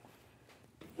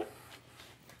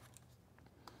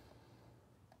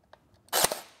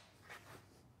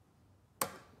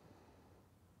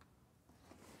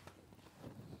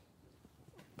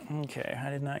 Okay, I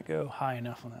did not go high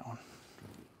enough on that one.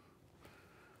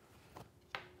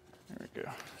 There we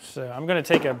go. So I'm going to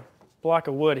take a block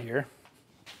of wood here,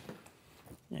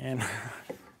 and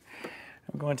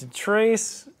I'm going to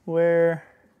trace where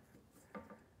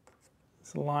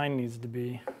this line needs to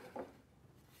be.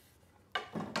 I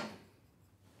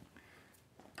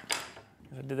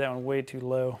did that one way too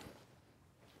low.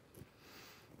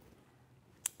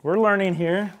 We're learning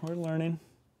here. We're learning.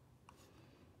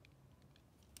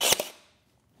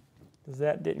 Because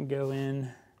that didn't go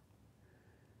in.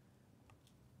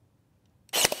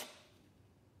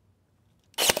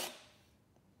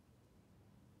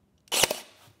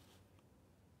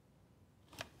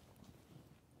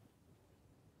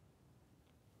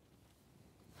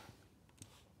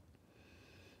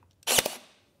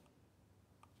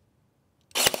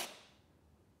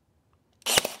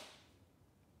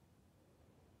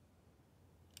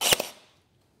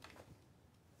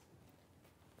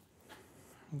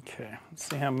 Okay, let's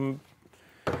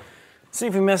see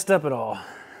if we messed up at all.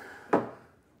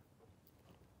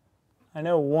 I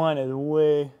know one is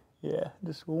way, yeah,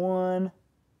 just one.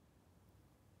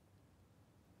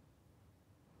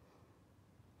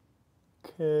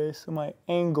 Okay, so my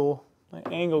angle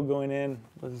going in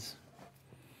was,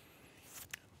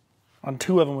 on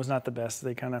two of them was not the best.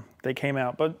 They came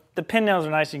out, but the pin nails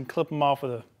are nice. You can clip them off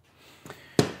with a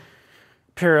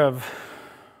pair of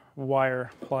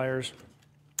wire pliers.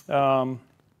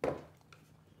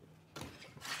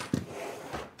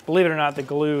 Believe it or not, the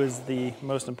glue is the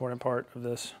most important part of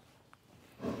this.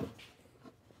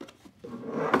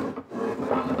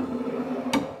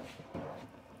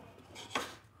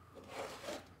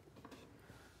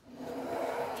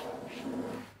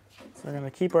 So we're going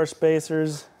to keep our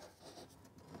spacers.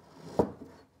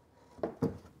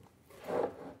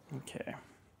 Okay.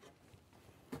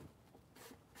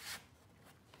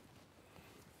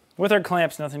 With our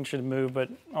clamps, nothing should move, but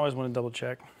I always want to double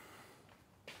check.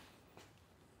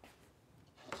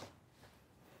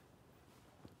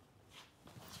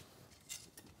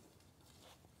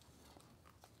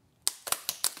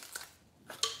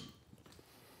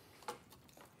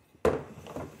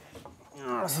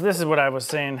 So this is what I was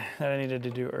saying that I needed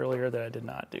to do earlier that I did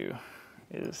not do,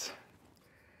 is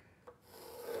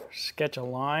sketch a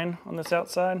line on this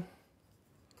outside.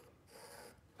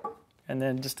 And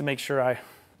then just to make sure I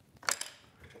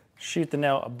shoot the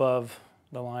nail above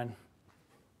the line.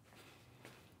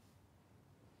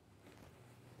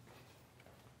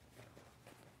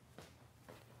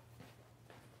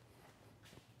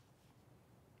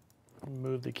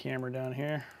 Move the camera down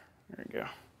here. There we go.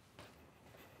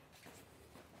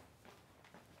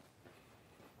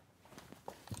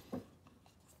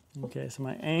 Okay, so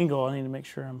my angle, I need to make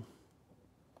sure I'm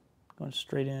going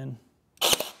straight in.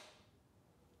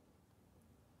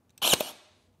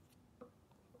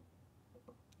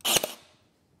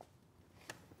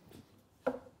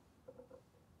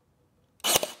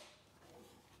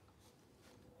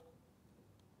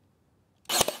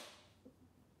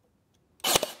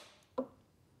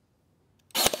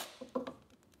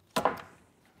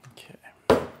 Okay.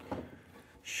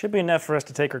 Should be enough for us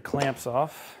to take our clamps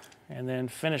off and then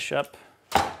finish up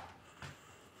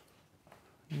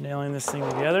nailing this thing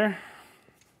together.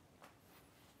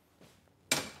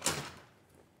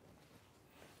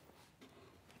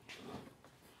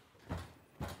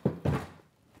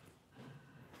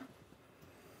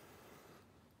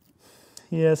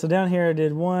 Yeah, so down here I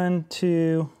did 1,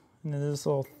 2, and then this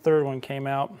little third one came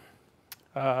out.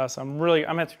 So I'm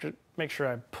gonna have to make sure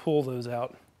I pull those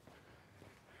out.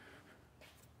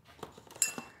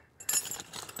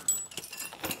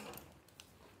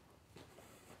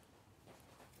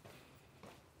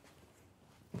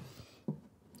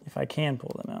 If I can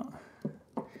pull them out.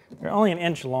 They're only 1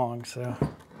 inch long, so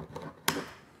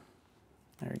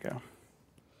there we go.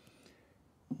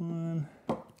 1.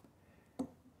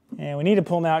 And we need to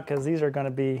pull them out because these are going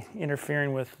to be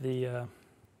interfering with the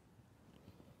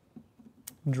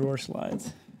drawer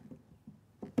slides.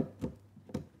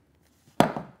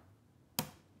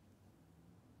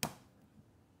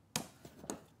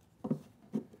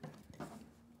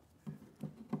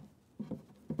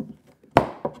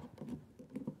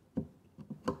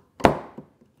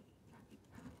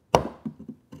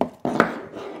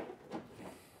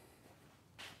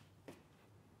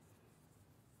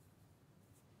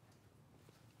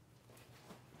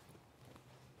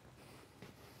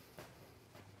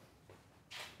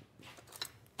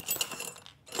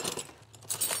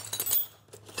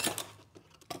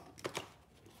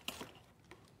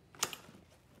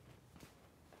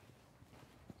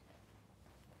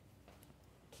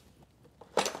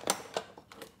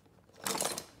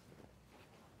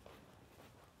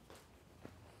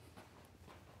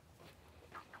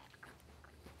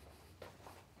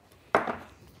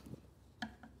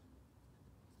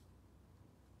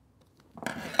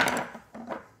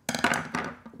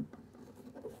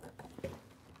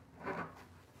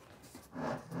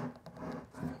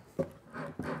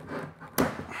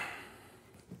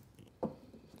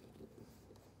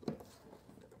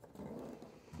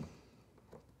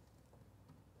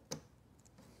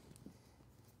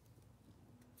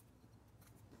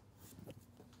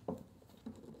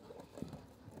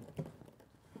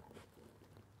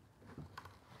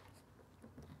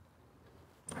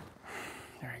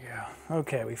 There we go.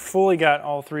 Okay, we fully got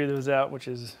all 3 of those out, which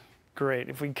is great.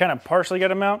 If we kind of partially get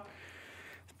them out,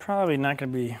 it's probably not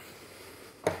going to be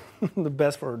the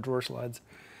best for our drawer slides.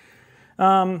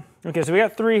 Okay, so we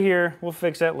got 3 here. We'll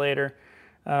fix that later.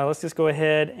 Let's just go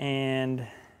ahead and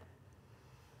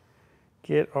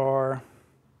get our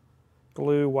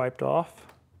glue wiped off.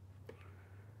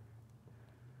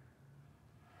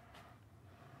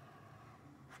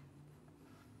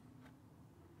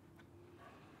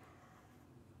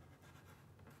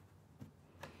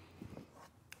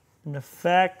 And the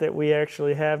fact that we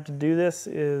actually have to do this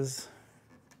is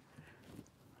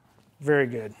very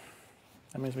good.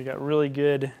 That means we got really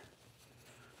good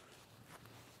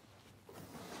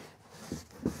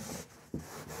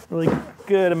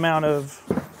amount of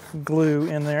glue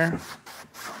in there.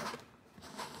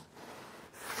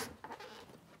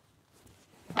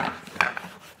 All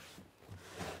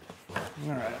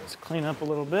right, let's clean up a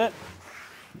little bit.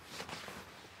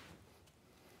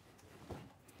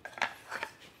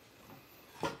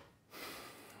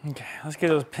 Okay, let's get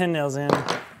those pin nails in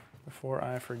before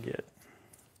I forget.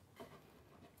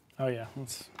 Oh yeah,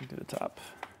 let's do the top.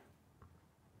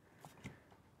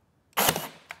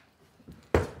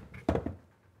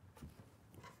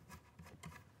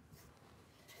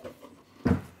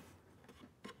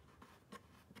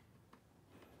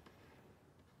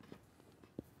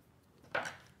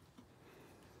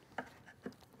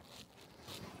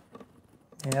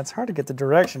 Yeah, it's hard to get the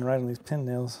direction right on these pin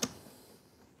nails.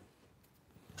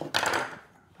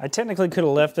 I technically could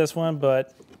have left this one,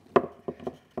 but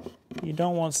you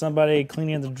don't want somebody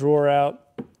cleaning the drawer out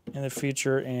in the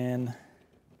future and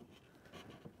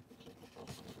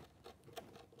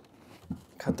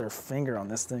cut their finger on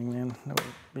this thing, man. That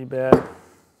would be bad.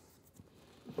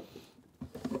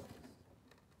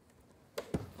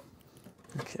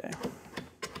 Okay.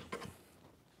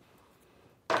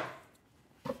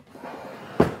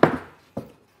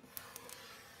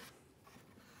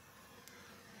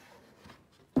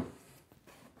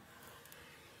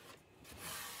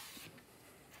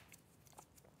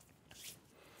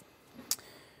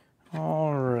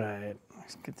 All right,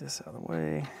 let's get this out of the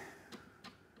way.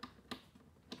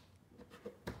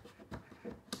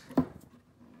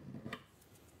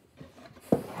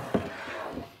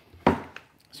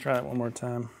 Let's try that one more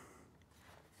time.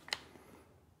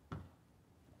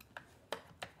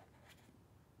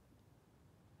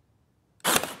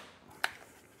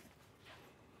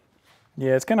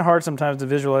 Yeah, it's kind of hard sometimes to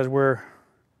visualize where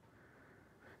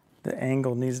the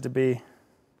angle needs to be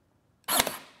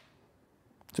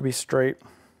straight.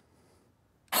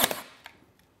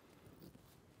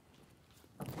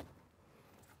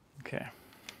 Okay.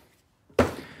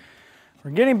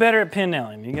 We're getting better at pin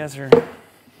nailing. You guys are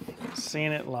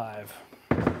seeing it live.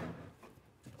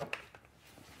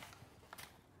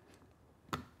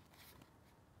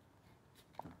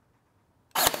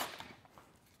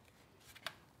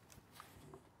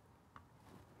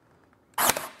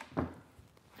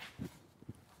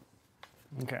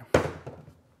 Okay.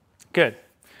 Good.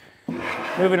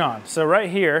 Moving on. So right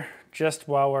here, just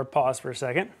while we're paused for a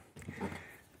second,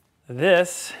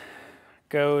 this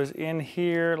goes in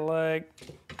here like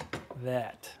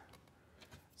that.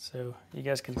 So you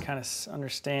guys can kind of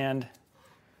understand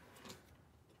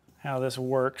how this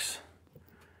works.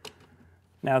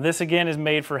 Now this again is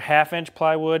made for 1/2-inch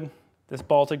plywood. This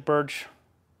Baltic birch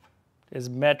is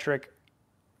metric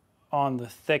on the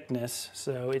thickness,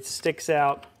 so it sticks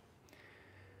out.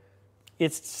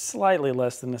 It's slightly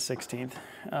less than the 1/16.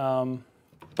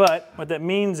 But what that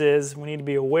means is we need to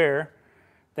be aware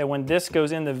that when this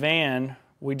goes in the van,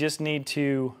 we just need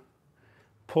to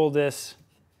pull this,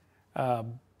 let's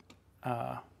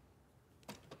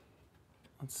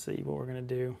see what we're gonna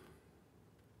do.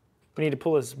 We need to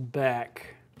pull this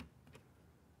back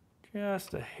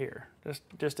just a hair,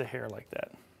 just a hair like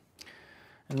that.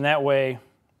 And that way,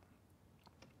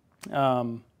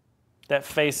 that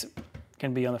face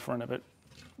can be on the front of it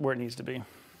where it needs to be.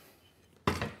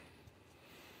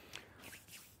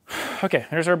 Okay,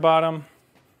 there's our bottom.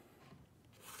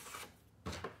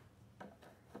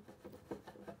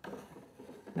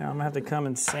 Now I'm gonna have to come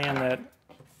and sand that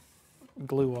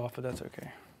glue off, but that's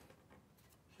okay.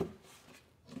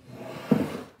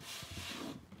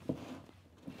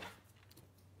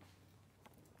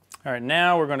 All right,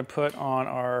 now we're gonna put on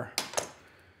our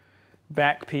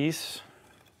back piece.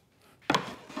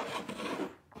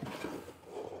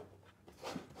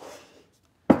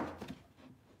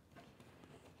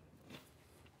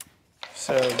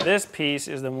 So this piece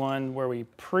is the one where we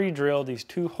pre-drilled these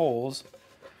 2 holes.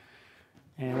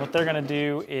 And what they're gonna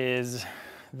do is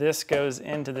this goes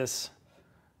into this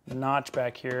notch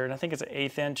back here. And I think it's an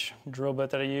 1/8-inch drill bit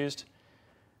that I used.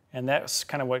 And that's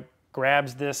kind of what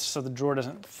grabs this so the drawer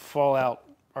doesn't fall out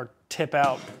or tip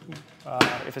out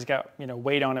if it's got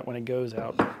weight on it when it goes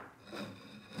out.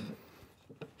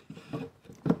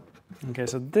 Okay,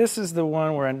 so this is the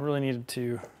one where I really needed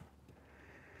to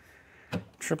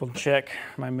triple check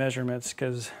my measurements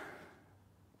because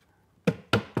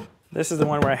this is the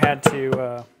one where I had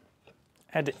to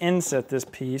inset this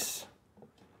piece.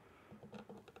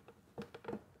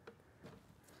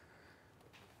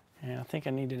 And I think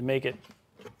I needed to make it,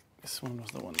 this one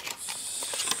was the one,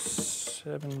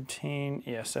 17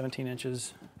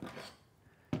 inches.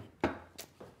 And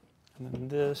then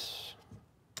this.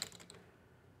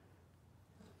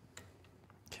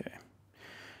 Okay.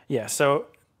 Yeah, so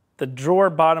the drawer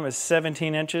bottom is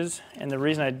 17 inches, and the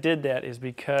reason I did that is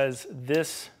because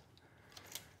this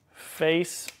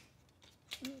face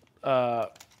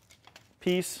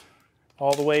piece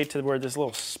all the way to where this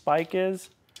little spike is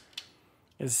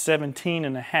 17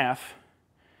 and a half,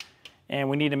 and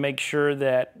we need to make sure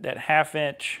that that 1/2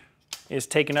 inch is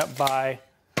taken up by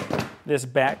this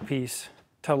back piece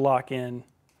to lock in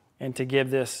and to give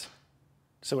this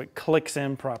so it clicks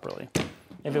in properly.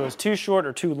 If it was too short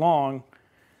or too long,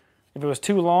 if it was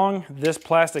too long, this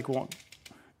plastic won't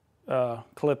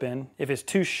clip in. If it's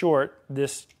too short,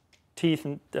 this teeth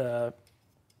and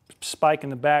spike in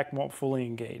the back won't fully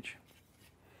engage.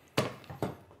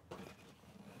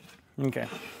 Okay.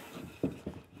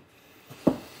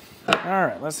 All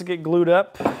right, let's get glued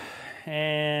up,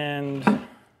 and I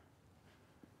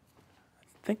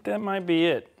think that might be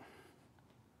it.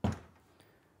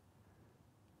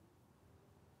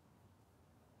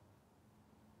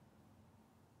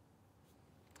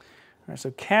 All right,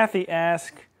 so Kathy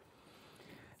asked,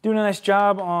 doing a nice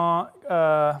job on,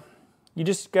 you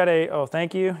just got a, oh,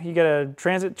 thank you. You got a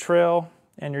transit trail,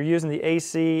 and you're using the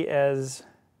AC as,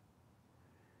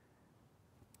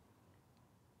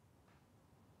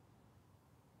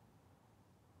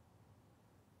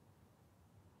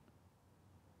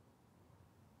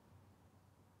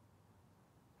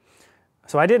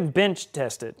 so I didn't bench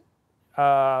test it.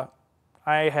 I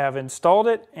have installed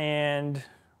it, and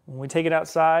when we take it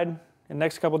outside in the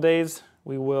next couple days,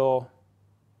 we will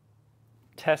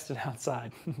test it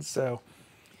outside. So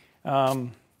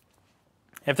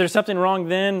if there's something wrong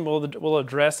then, we'll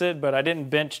address it, but I didn't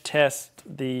bench test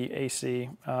the AC.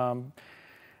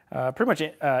 Pretty much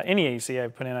any AC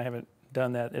I've put in, I haven't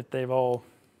done that. They've all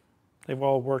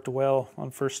worked well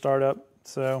on first startup.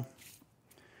 So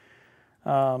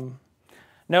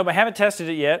nope, I haven't tested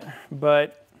it yet,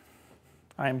 but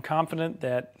I am confident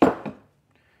that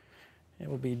it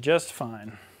will be just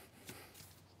fine.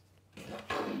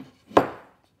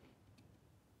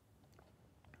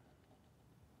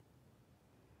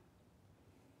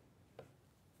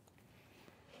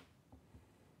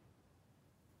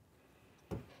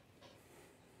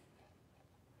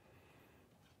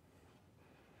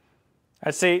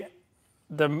 I'd say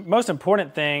the most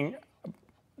important thing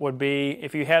would be,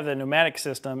 if you have the pneumatic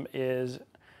system,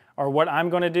 or what I'm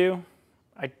going to do.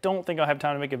 I don't think I'll have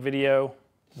time to make a video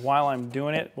while I'm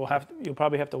doing it. You'll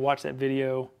probably have to watch that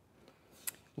video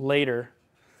later.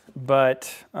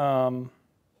 But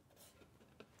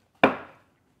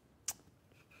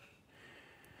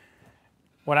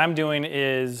what I'm doing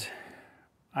is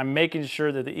I'm making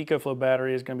sure that the EcoFlow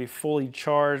battery is going to be fully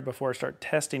charged before I start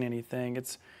testing anything.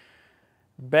 It's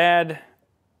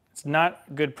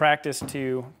not good practice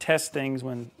to test things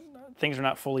when things are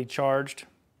not fully charged.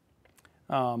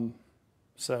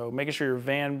 So making sure your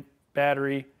van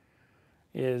battery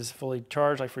is fully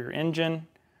charged, like for your engine,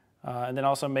 and then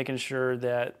also making sure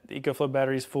that the EcoFlow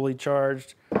battery is fully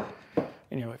charged.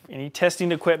 If any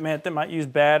testing equipment that might use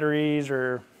batteries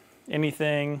or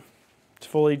anything, it's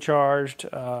fully charged.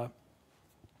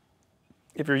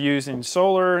 If you're using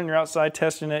solar and you're outside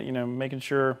testing it, making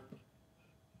sure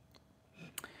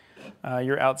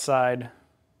you're outside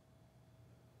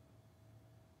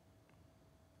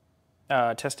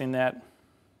testing that.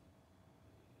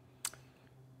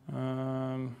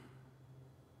 All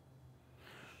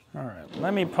right,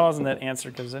 let me pause on that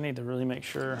answer because I need to really make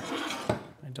sure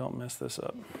I don't mess this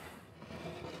up.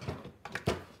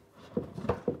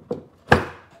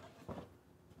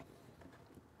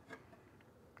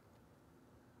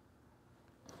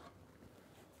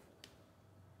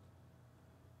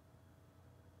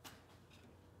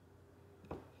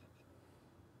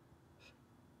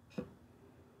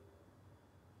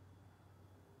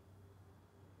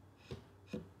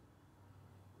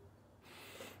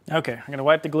 Okay, I'm gonna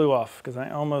wipe the glue off because I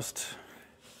almost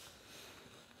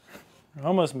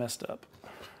messed up.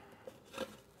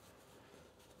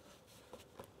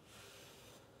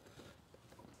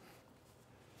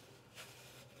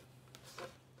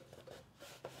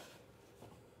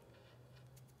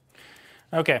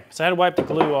 Okay, so I had to wipe the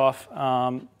glue off.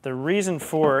 The reason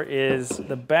for it is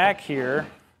the back here.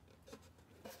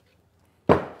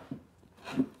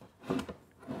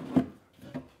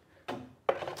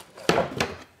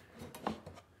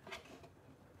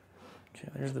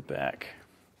 Here's the back.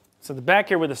 So the back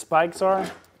here where the spikes are,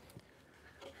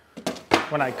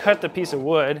 when I cut the piece of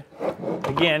wood,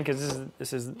 again, because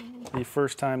this is the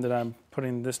first time that I'm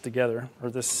putting this together, or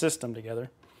this system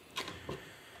together.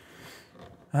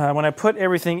 When I put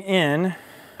everything in,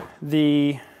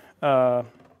 this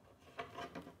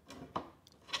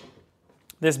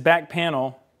back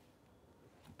panel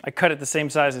I cut it the same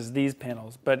size as these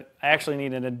panels, but I actually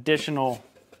need an additional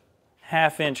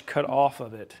 1/2 inch cut off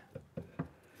of it.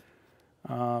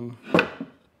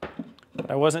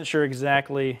 I wasn't sure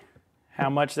exactly how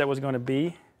much that was going to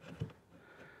be.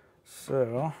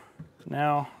 So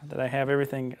now that I have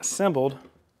everything assembled,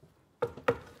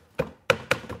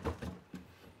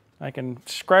 I can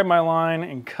scribe my line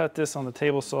and cut this on the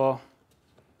table saw.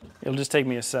 It'll just take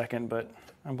me a second, but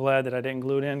I'm glad that I didn't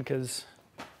glue it in because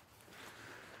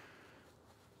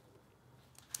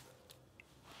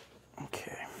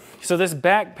okay. So this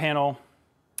back panel,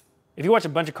 if you watch a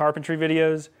bunch of carpentry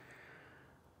videos,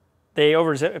 they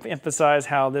overemphasize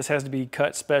how this has to be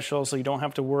cut special so you don't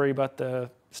have to worry about the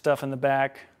stuff in the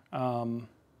back. I'm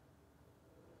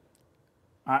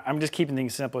just keeping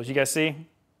things simple. As you guys see,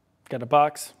 got a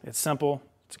box, it's simple,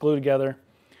 it's glued together.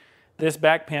 This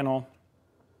back panel,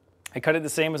 I cut it the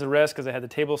same as the rest because I had the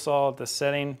table saw at the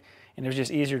setting and it was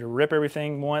just easier to rip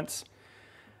everything once.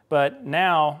 But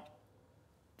now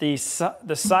the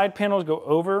side panels go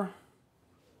over.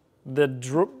 The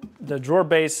drawer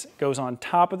base goes on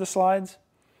top of the slides.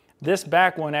 This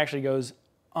back one actually goes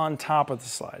on top of the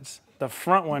slides. The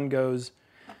front one goes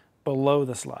below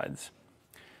the slides.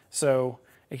 So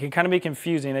it can kind of be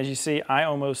confusing. As you see, I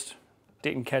almost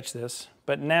didn't catch this,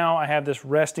 but now I have this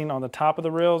resting on the top of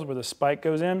the rails where the spike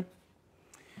goes in.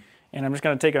 And I'm just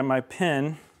going to take out my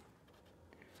pen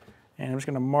and I'm just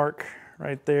going to mark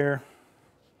right there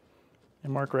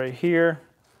and mark right here.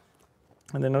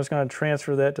 And then I'm just going to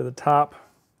transfer that to the top.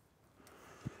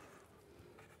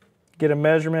 Get a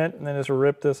measurement and then just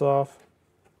rip this off.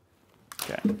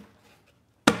 Okay.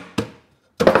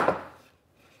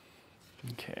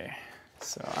 Okay,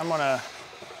 so I'm going to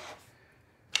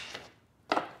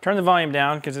turn the volume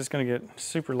down because it's going to get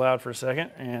super loud for a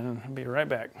second and I'll be right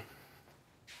back.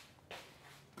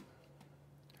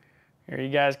 Here you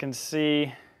guys can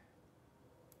see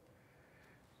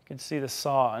the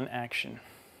saw in action.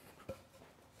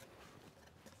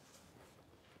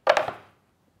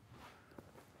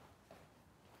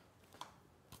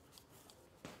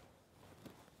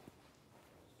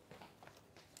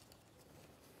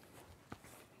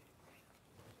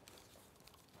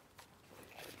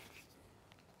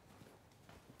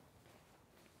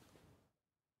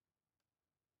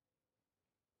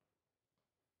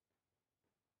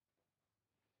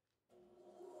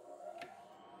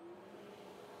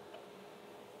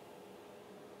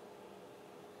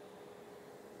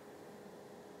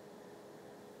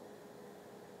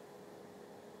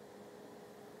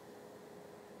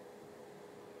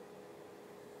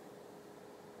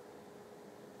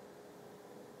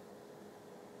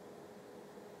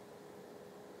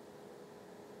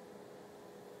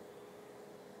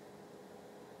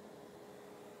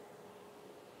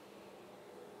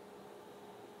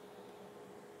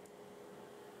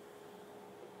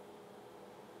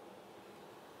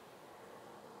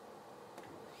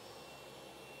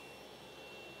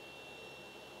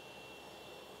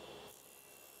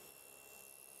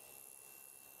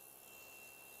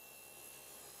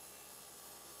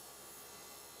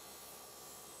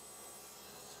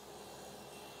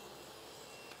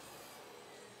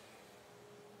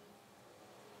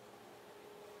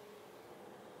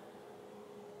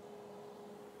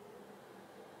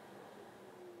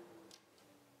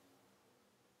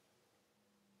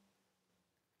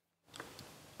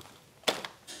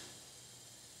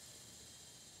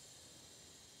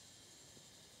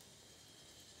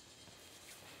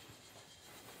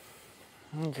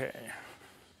 Okay.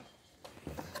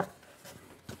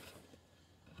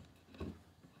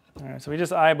 All right, so we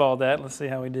just eyeballed that. Let's see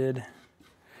how we did.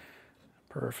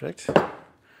 Perfect.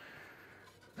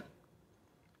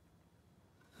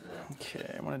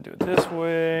 Okay, I'm going to do it this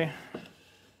way.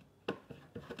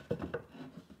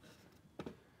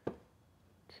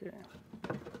 Okay.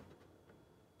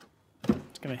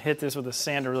 Just going to hit this with a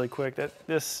sander really quick.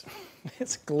 This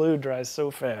glue dries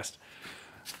so fast.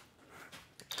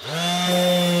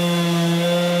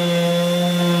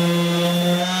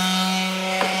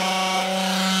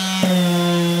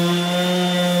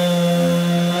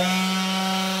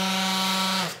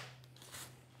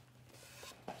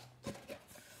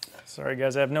 Sorry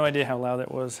guys, I have no idea how loud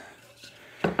that was.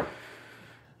 All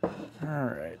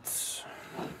right.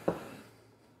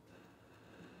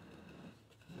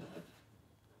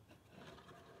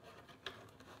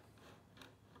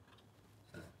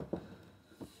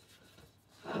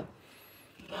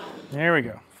 There we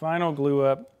go. Final glue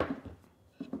up.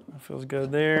 That feels good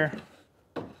there.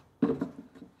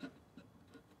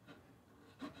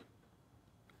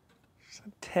 Just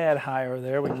a tad higher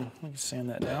there. We can sand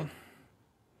that down.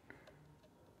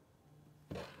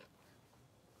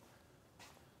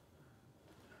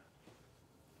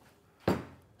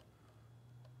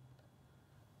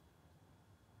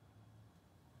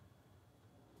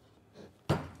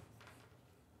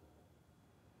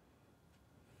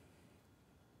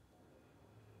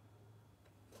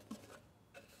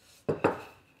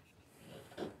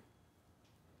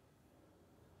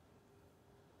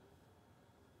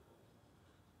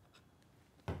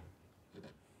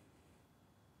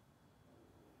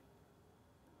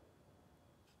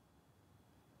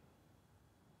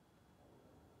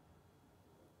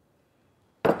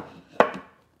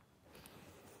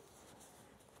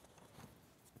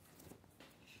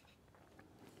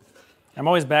 I'm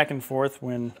always back and forth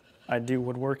when I do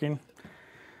woodworking.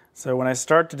 So when I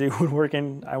start to do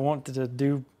woodworking, I want to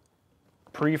do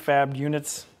prefabbed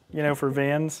units, you know, for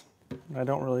vans. I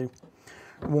don't really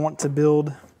want to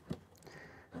build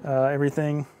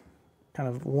everything kind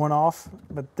of one-off,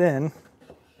 but then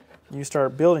you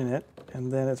start building it,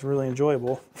 and then it's really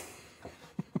enjoyable.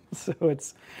 So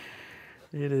it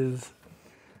is,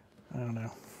 I don't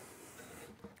know.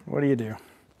 What do you do?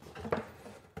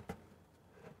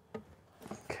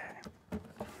 Okay.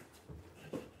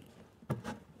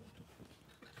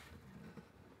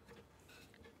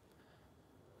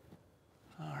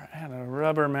 All right, I had a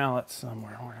rubber mallet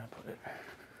somewhere. Where did I put it?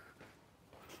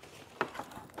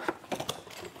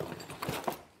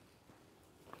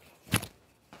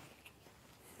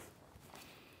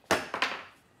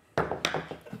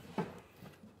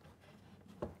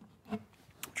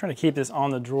 Trying to keep this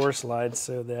on the drawer slide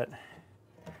so that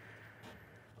I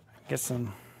get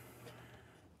some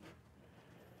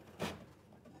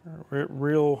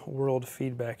real world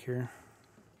feedback here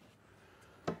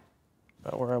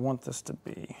about where I want this to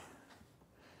be.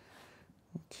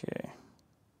 Okay.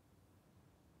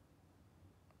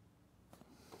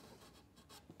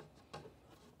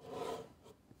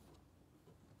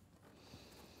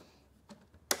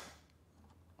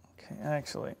 Okay,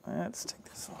 actually, let's take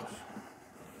this off.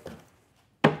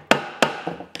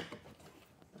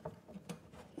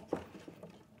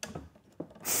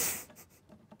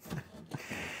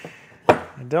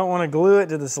 I don't want to glue it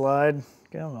to the slide.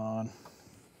 Come on.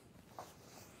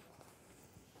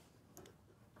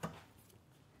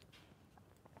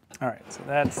 All right, so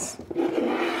that's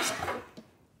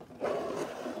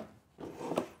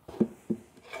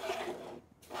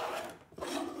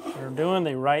we're doing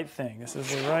the right thing. This is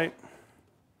the right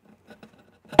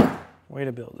way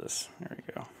to build this. There we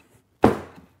go.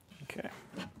 Okay.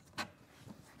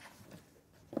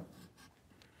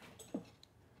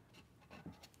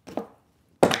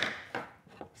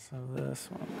 So this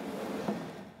one.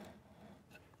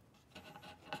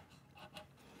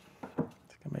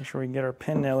 Just gonna make sure we can get our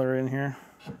pin nailer in here.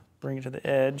 Bring it to the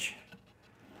edge.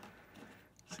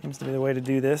 Seems to be the way to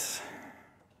do this.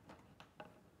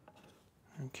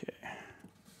 Okay.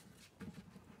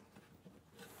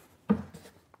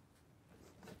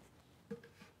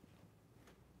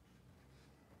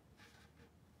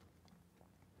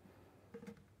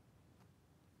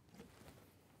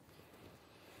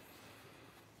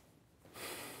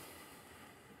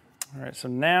 All right, so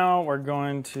now we're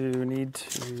going to need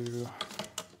to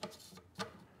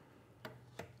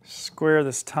square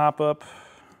this top up.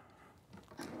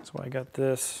 That's why I got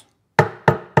this.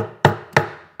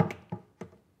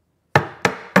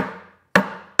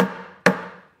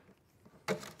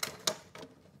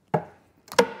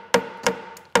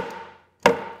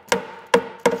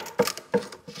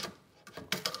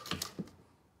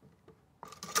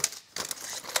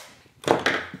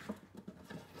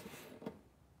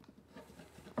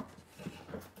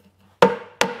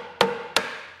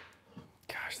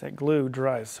 That glue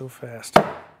dries so fast.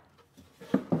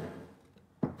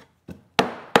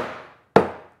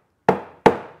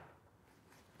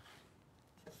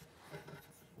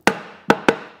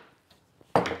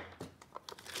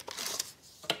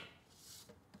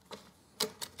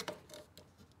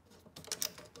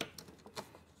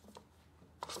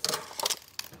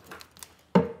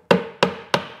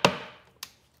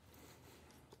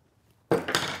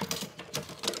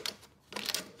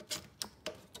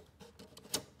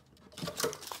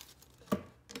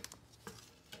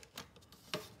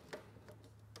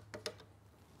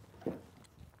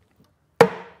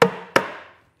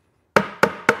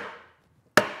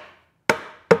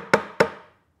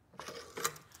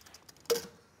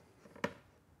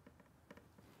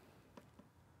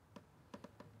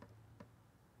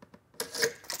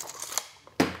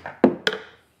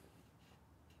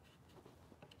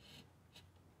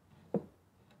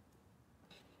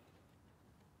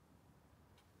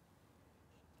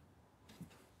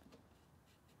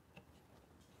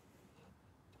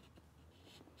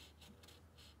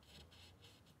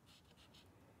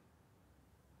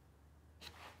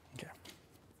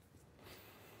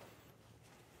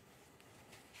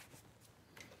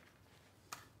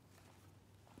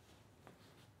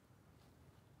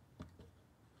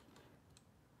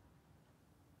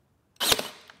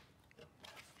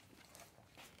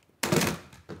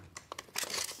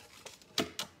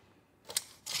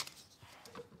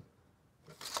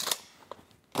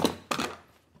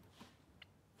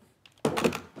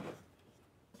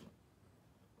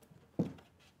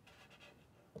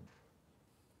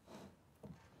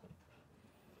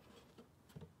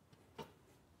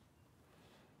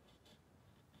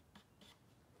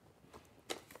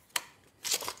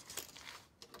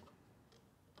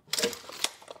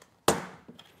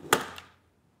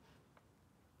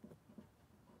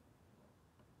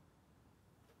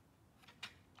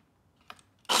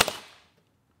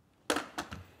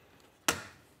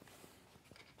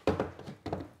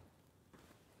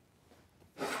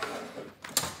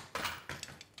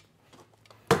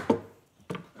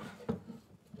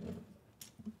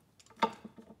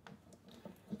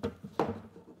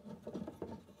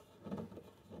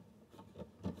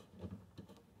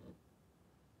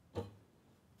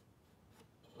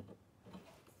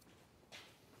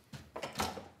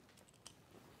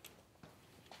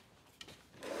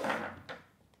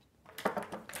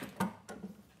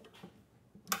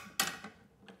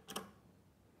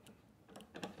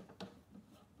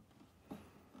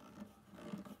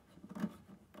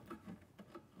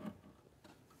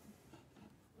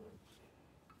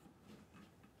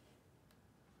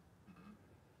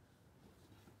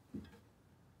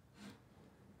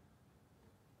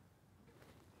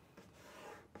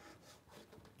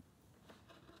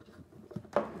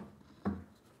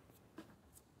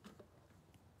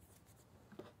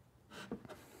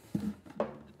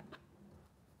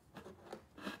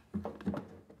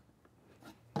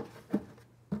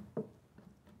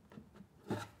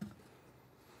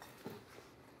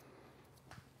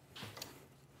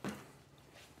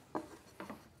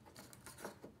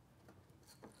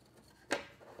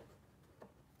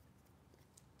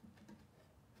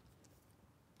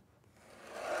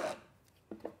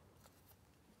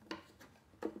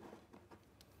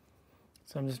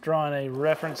 So I'm just drawing a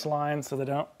reference line so they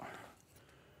don't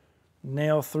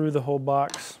nail through the whole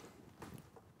box.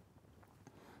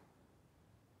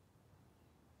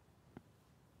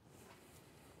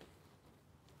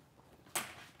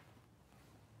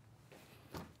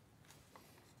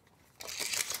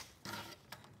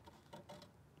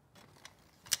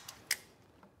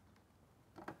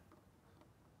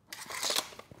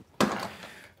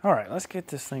 All right, let's get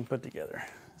this thing put together.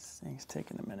 This thing's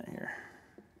taking a minute here.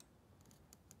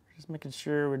 Just making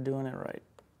sure we're doing it right.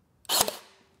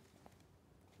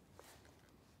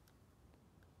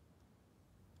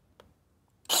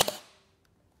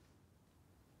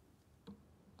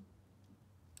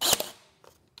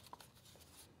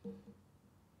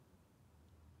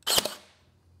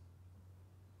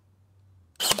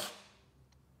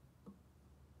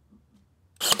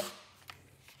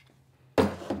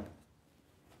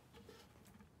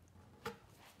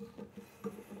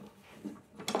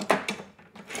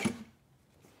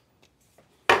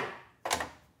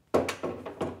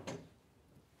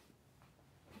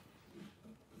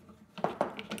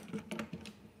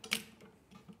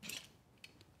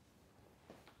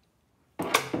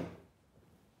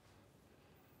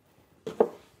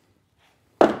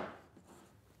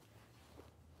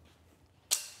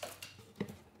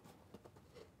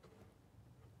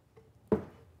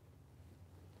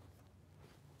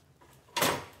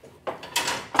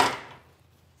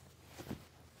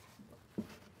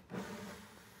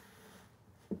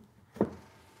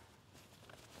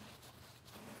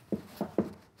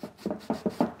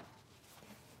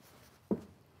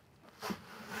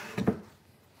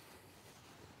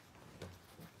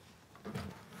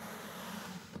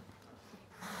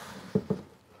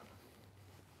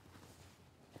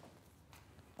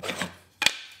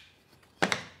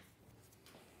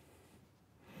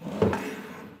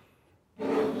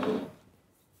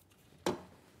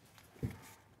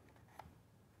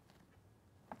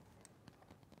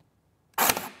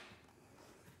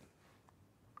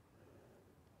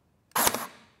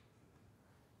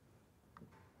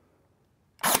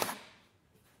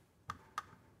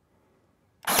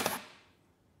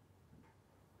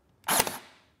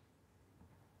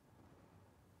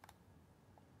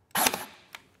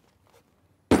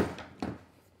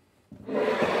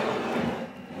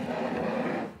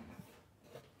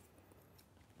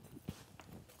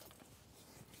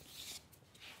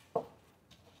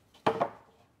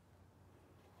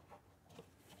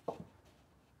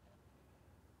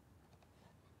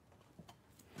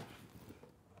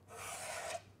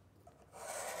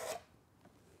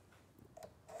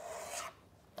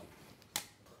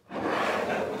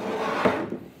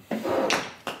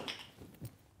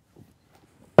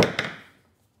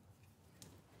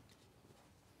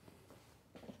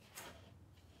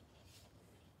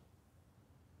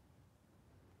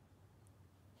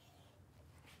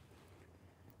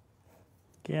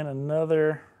 Again,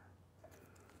 another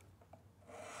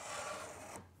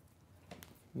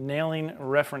nailing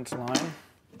reference line.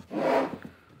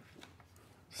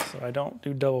 So I don't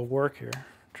do double work here,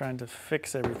 trying to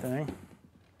fix everything.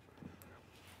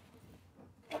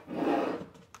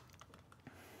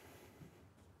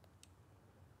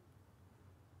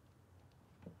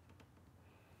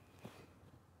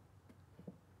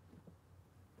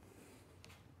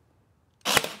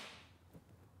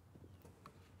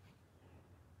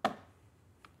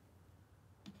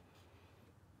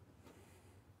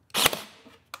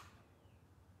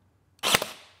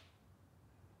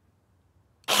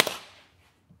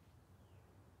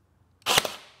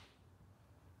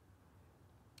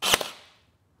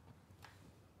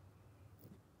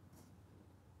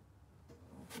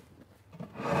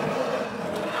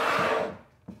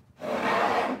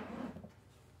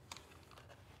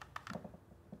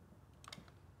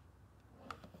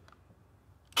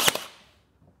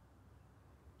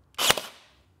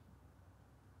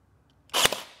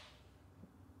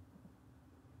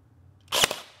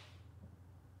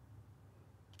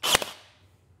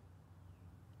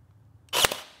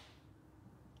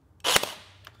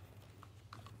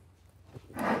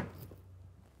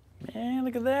 And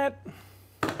look at that.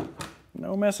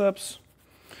 No mess ups.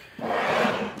 All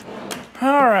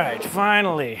right,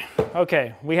 finally.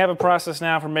 Okay, we have a process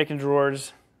now for making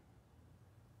drawers.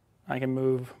 I can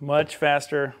move much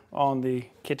faster on the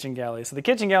kitchen galley. So the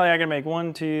kitchen galley, I can make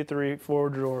 1, 2, 3, 4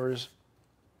 drawers.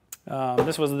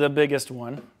 This was the biggest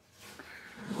one.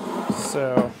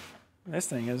 So this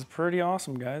thing is pretty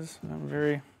awesome, guys. I'm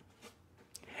very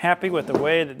happy with the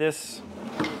way that this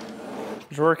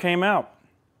drawer came out.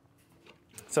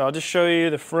 So I'll just show you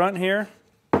the front here.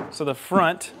 So the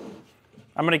front,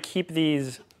 I'm going to keep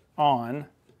these on.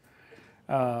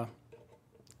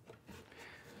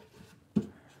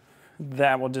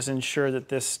 that will just ensure that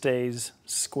this stays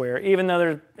square, even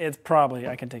though it's probably,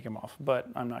 I can take them off, but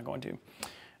I'm not going to.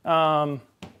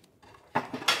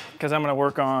 Because I'm going to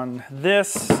work on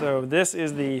this. So this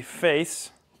is the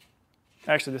face.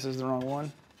 Actually, this is the wrong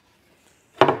one.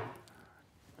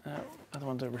 Other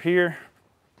one's over here.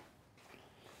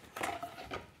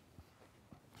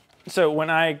 So when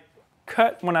I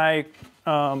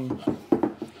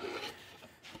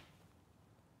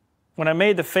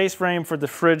made the face frame for the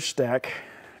fridge stack,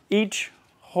 each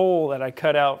hole that I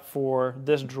cut out for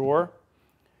this drawer,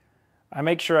 I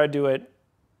make sure I do it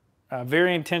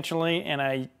very intentionally, and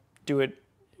I do it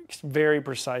very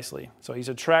precisely. So I use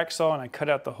a track saw and I cut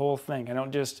out the whole thing. I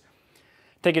don't just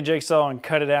take a jigsaw and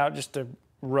cut it out just to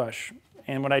rush.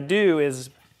 And what I do is,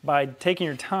 by taking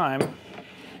your time,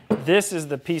 this is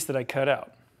the piece that I cut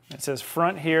out. It says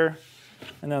front here,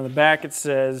 and then on the back it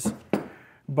says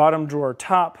bottom drawer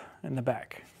top in the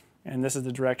back. And this is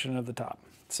the direction of the top.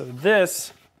 So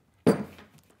this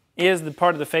is the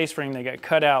part of the face frame that got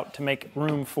cut out to make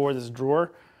room for this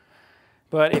drawer.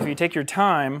 But if you take your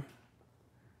time,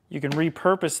 you can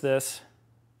repurpose this,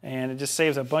 and it just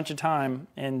saves a bunch of time,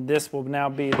 and this will now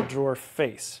be the drawer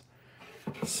face.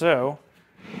 So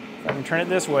if I can turn it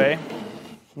this way,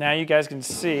 now you guys can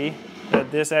see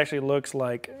that this actually looks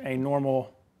like a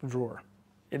normal drawer.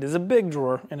 It is a big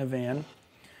drawer in a van.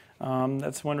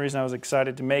 That's one reason I was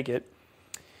excited to make it.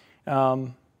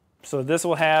 So this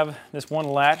will have this one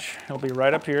latch. It'll be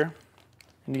right up here.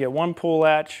 And you get one pull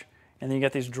latch, and then you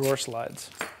get these drawer slides.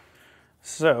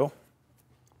 So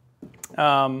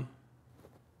let's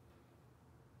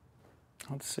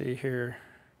see here.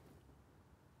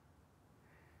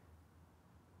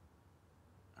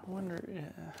 I wonder,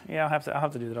 yeah, I'll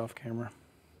have to do that off camera.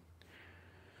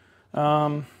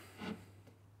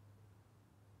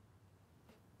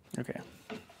 Okay.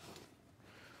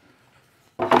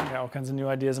 I got all kinds of new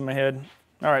ideas in my head.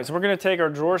 All right, so we're going to take our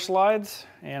drawer slides,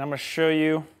 and I'm going to show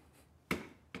you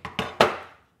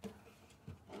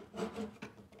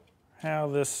how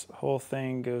this whole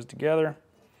thing goes together.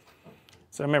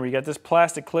 So remember, you got this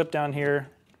plastic clip down here.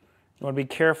 You want to be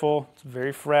careful. It's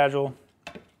very fragile.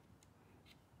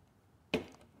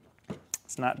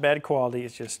 It's not bad quality.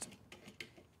 It's just,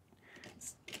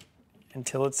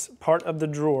 until it's part of the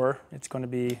drawer, it's going to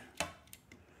be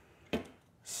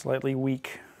slightly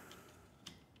weak.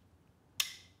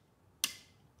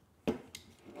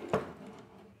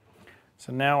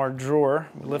 So now our drawer,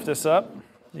 we lift this up.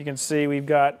 You can see we've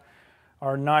got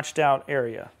our notched out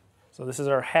area. So this is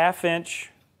our 1/2 inch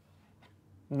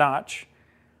notch,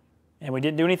 and we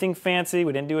didn't do anything fancy.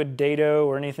 We didn't do a dado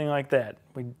or anything like that.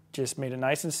 We just made it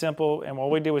nice and simple, and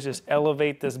what we did was just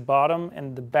elevate this bottom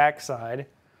and the back side.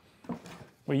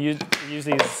 We use these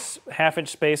 1/2 inch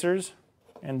spacers,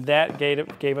 and that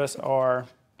gave us our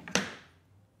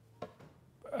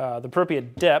the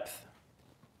appropriate depth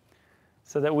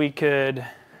so that we could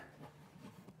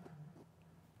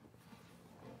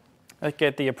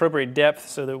get the appropriate depth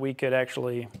so that we could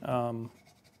actually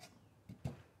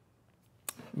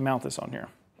mount this on here.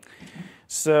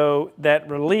 So that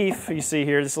relief you see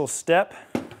here, this little step,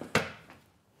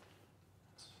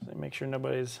 so make sure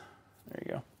nobody's, there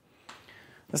you go.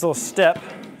 This little step,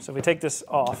 so if we take this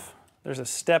off, there's a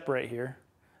step right here.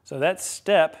 So that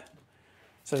step,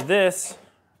 so this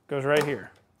goes right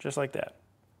here, just like that.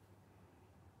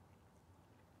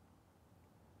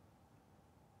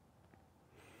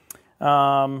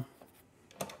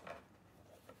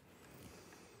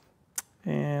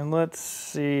 And let's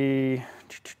see,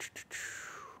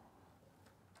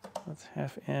 that's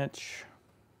 1/2 inch.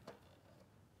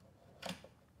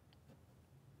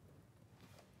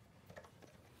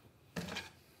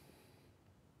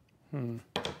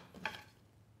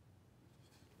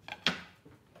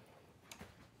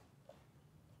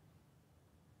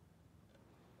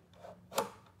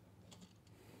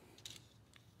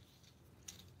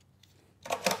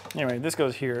 Anyway, this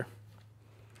goes here.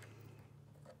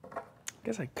 I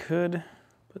guess I could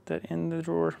put that in the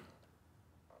drawer.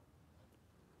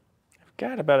 I've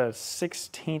got about a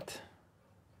 1/16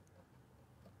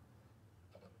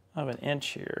 of an inch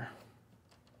here.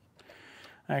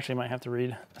 I actually might have to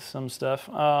read some stuff.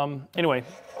 Anyway,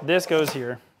 this goes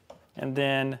here. And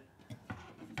then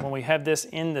when we have this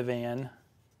in the van,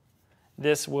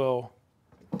 this will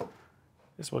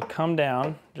come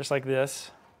down just like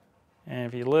this. And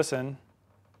if you listen,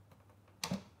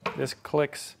 this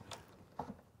clicks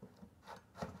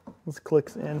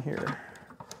in here.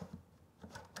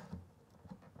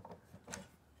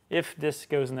 If this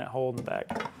goes in that hole in the back.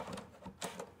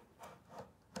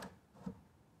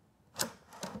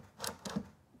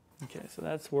 Okay, so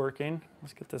that's working.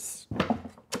 Let's get this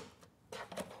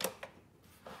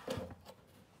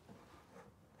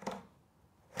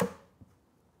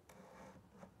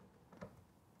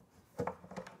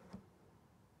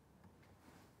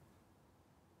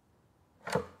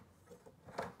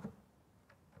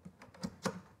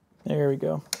There we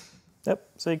go.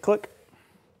 Yep, so you click.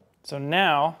 So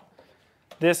now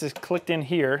this is clicked in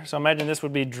here. So imagine this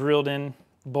would be drilled in,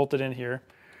 bolted in here.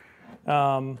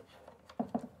 I'm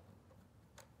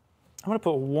gonna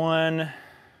put one,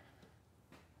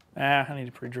 I need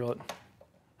to pre-drill it.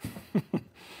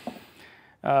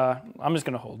 I'm just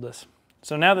gonna hold this.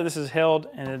 So now that this is held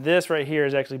and this right here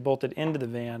is actually bolted into the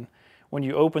van, when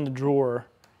you open the drawer,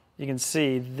 you can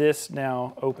see this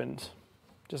now opens,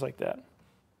 just like that.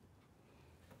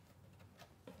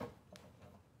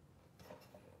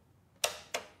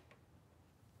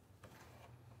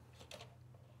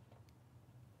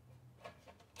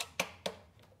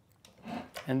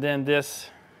 And then this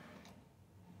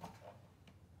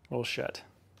will shut.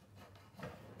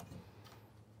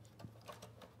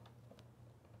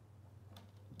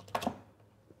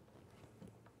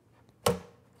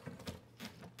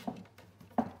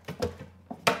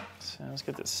 So let's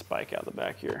get this spike out the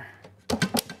back here.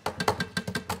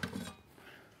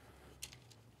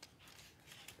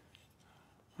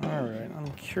 All right, I'm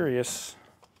curious.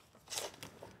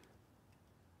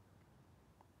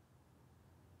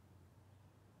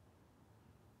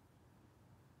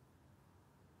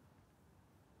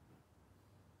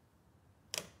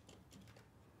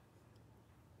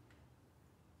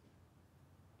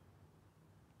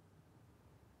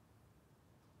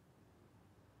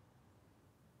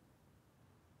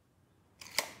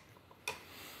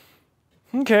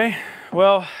 Okay,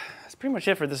 well, that's pretty much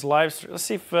it for this live stream. Let's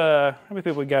see if, how many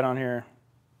people we got on here.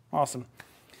 Awesome.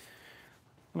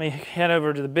 Let me head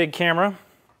over to the big camera.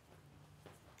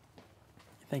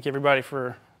 Thank everybody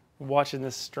for watching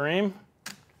this stream.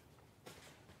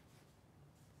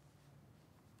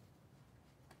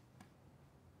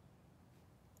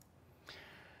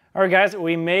 All right, guys,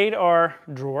 we made our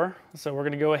drawer. So we're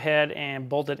gonna go ahead and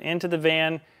bolt it into the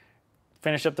van,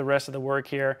 finish up the rest of the work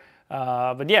here.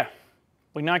 But yeah,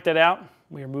 we knocked that out.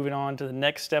 We are moving on to the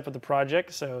next step of the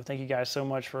project. So thank you guys so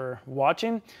much for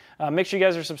watching. Make sure you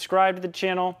guys are subscribed to the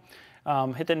channel.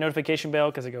 Hit that notification bell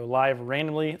because I go live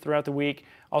randomly throughout the week.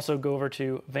 Also go over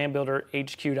to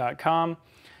vanbuilderhq.com.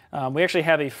 We actually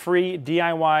have a free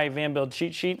DIY van build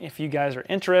cheat sheet if you guys are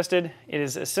interested. It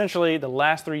is essentially the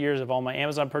last 3 years of all my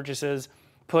Amazon purchases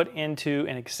put into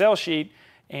an Excel sheet,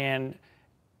 and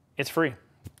it's free.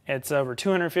 It's over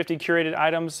 250 curated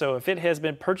items, so if it has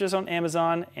been purchased on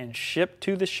Amazon and shipped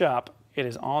to the shop, it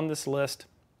is on this list.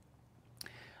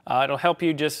 It'll help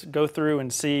you just go through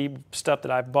and see stuff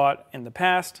that I've bought in the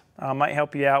past. Might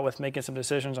help you out with making some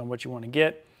decisions on what you want to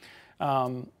get.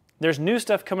 There's new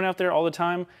stuff coming out there all the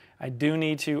time. I do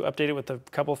need to update it with a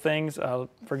couple things.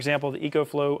 For example, the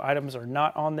EcoFlow items are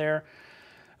not on there.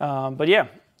 But yeah,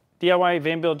 DIY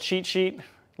van build cheat sheet.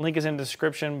 Link is in the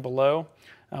description below.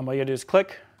 All you gotta do is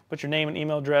click, put your name and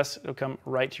email address. It'll come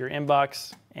right to your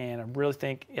inbox, and I really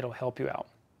think it'll help you out.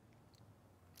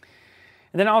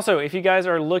 And then also, if you guys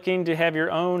are looking to have your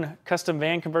own custom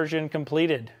van conversion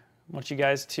completed, I want you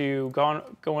guys to go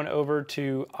over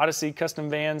to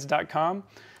odysseycustomvans.com.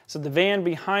 So the van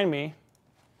behind me,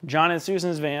 John and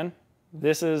Susan's van,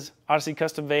 this is Odyssey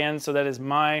Custom Vans, so that is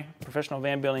my professional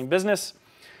van building business.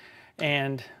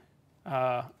 And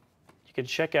you can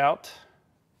check out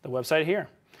the website here.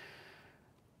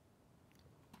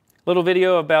 Little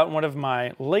video about one of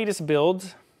my latest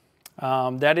builds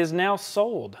that is now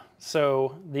sold.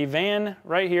 So the van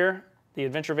right here, the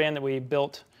adventure van that we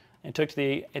built and took to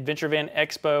the Adventure Van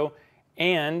Expo,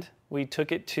 and we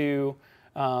took it to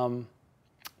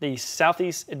the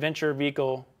Southeast Adventure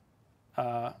Vehicle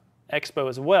Expo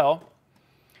as well.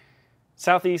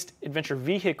 Southeast Adventure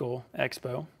Vehicle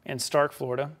Expo in Stark,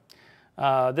 Florida.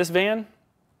 This van,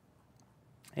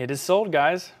 it is sold,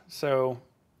 guys. So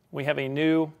we have a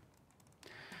new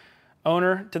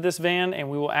owner to this van, and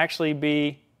we will actually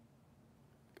be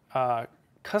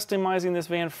customizing this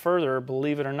van further,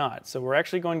 believe it or not. So we're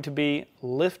actually going to be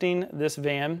lifting this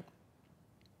van,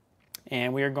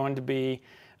 and we are going to be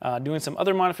doing some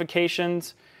other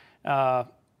modifications.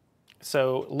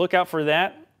 So look out for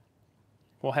that.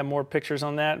 We'll have more pictures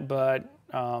on that, but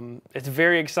it's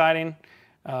very exciting.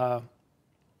 The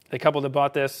couple that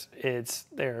bought this,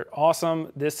 they're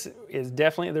awesome. This is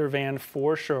definitely their van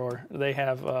for sure. They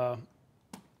have,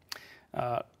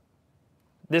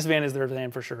 this van is their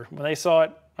van for sure. When they saw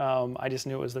it, I just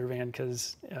knew it was their van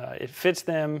because it fits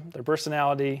them, their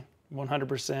personality,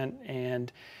 100%.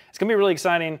 And it's gonna be really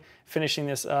exciting finishing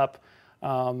this up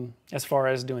as far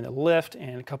as doing the lift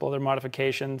and a couple other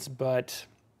modifications. But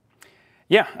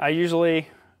yeah, I usually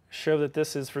show that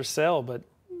this is for sale, but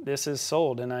this is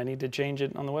sold and I need to change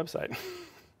it on the website.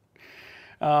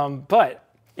 But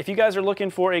if you guys are looking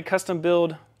for a custom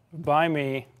build by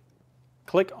me,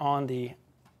 click on the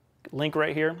link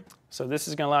right here. So this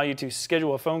is going to allow you to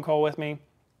schedule a phone call with me.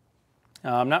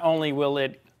 Not only will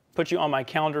it put you on my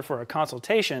calendar for a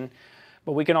consultation,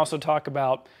 but we can also talk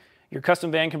about your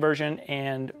custom van conversion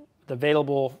and the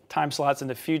available time slots in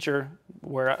the future,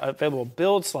 where available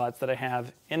build slots that I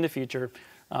have in the future.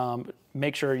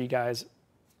 Make sure you guys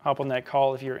hop on that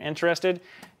call if you're interested.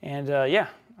 And yeah,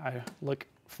 I look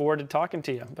forward to talking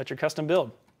to you about your custom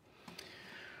build.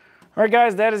 All right,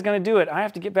 guys, that is going to do it. I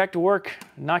have to get back to work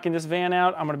knocking this van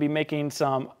out. I'm going to be making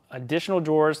some additional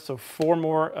drawers, so 4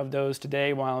 more of those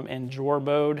today while I'm in drawer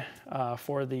mode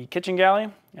for the kitchen galley.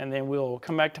 And then we'll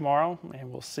come back tomorrow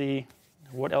and we'll see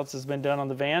what else has been done on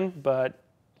the van. But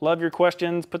love your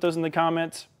questions. Put those in the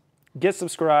comments. Get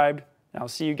subscribed. And I'll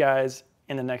see you guys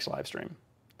in the next live stream.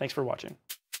 Thanks for watching.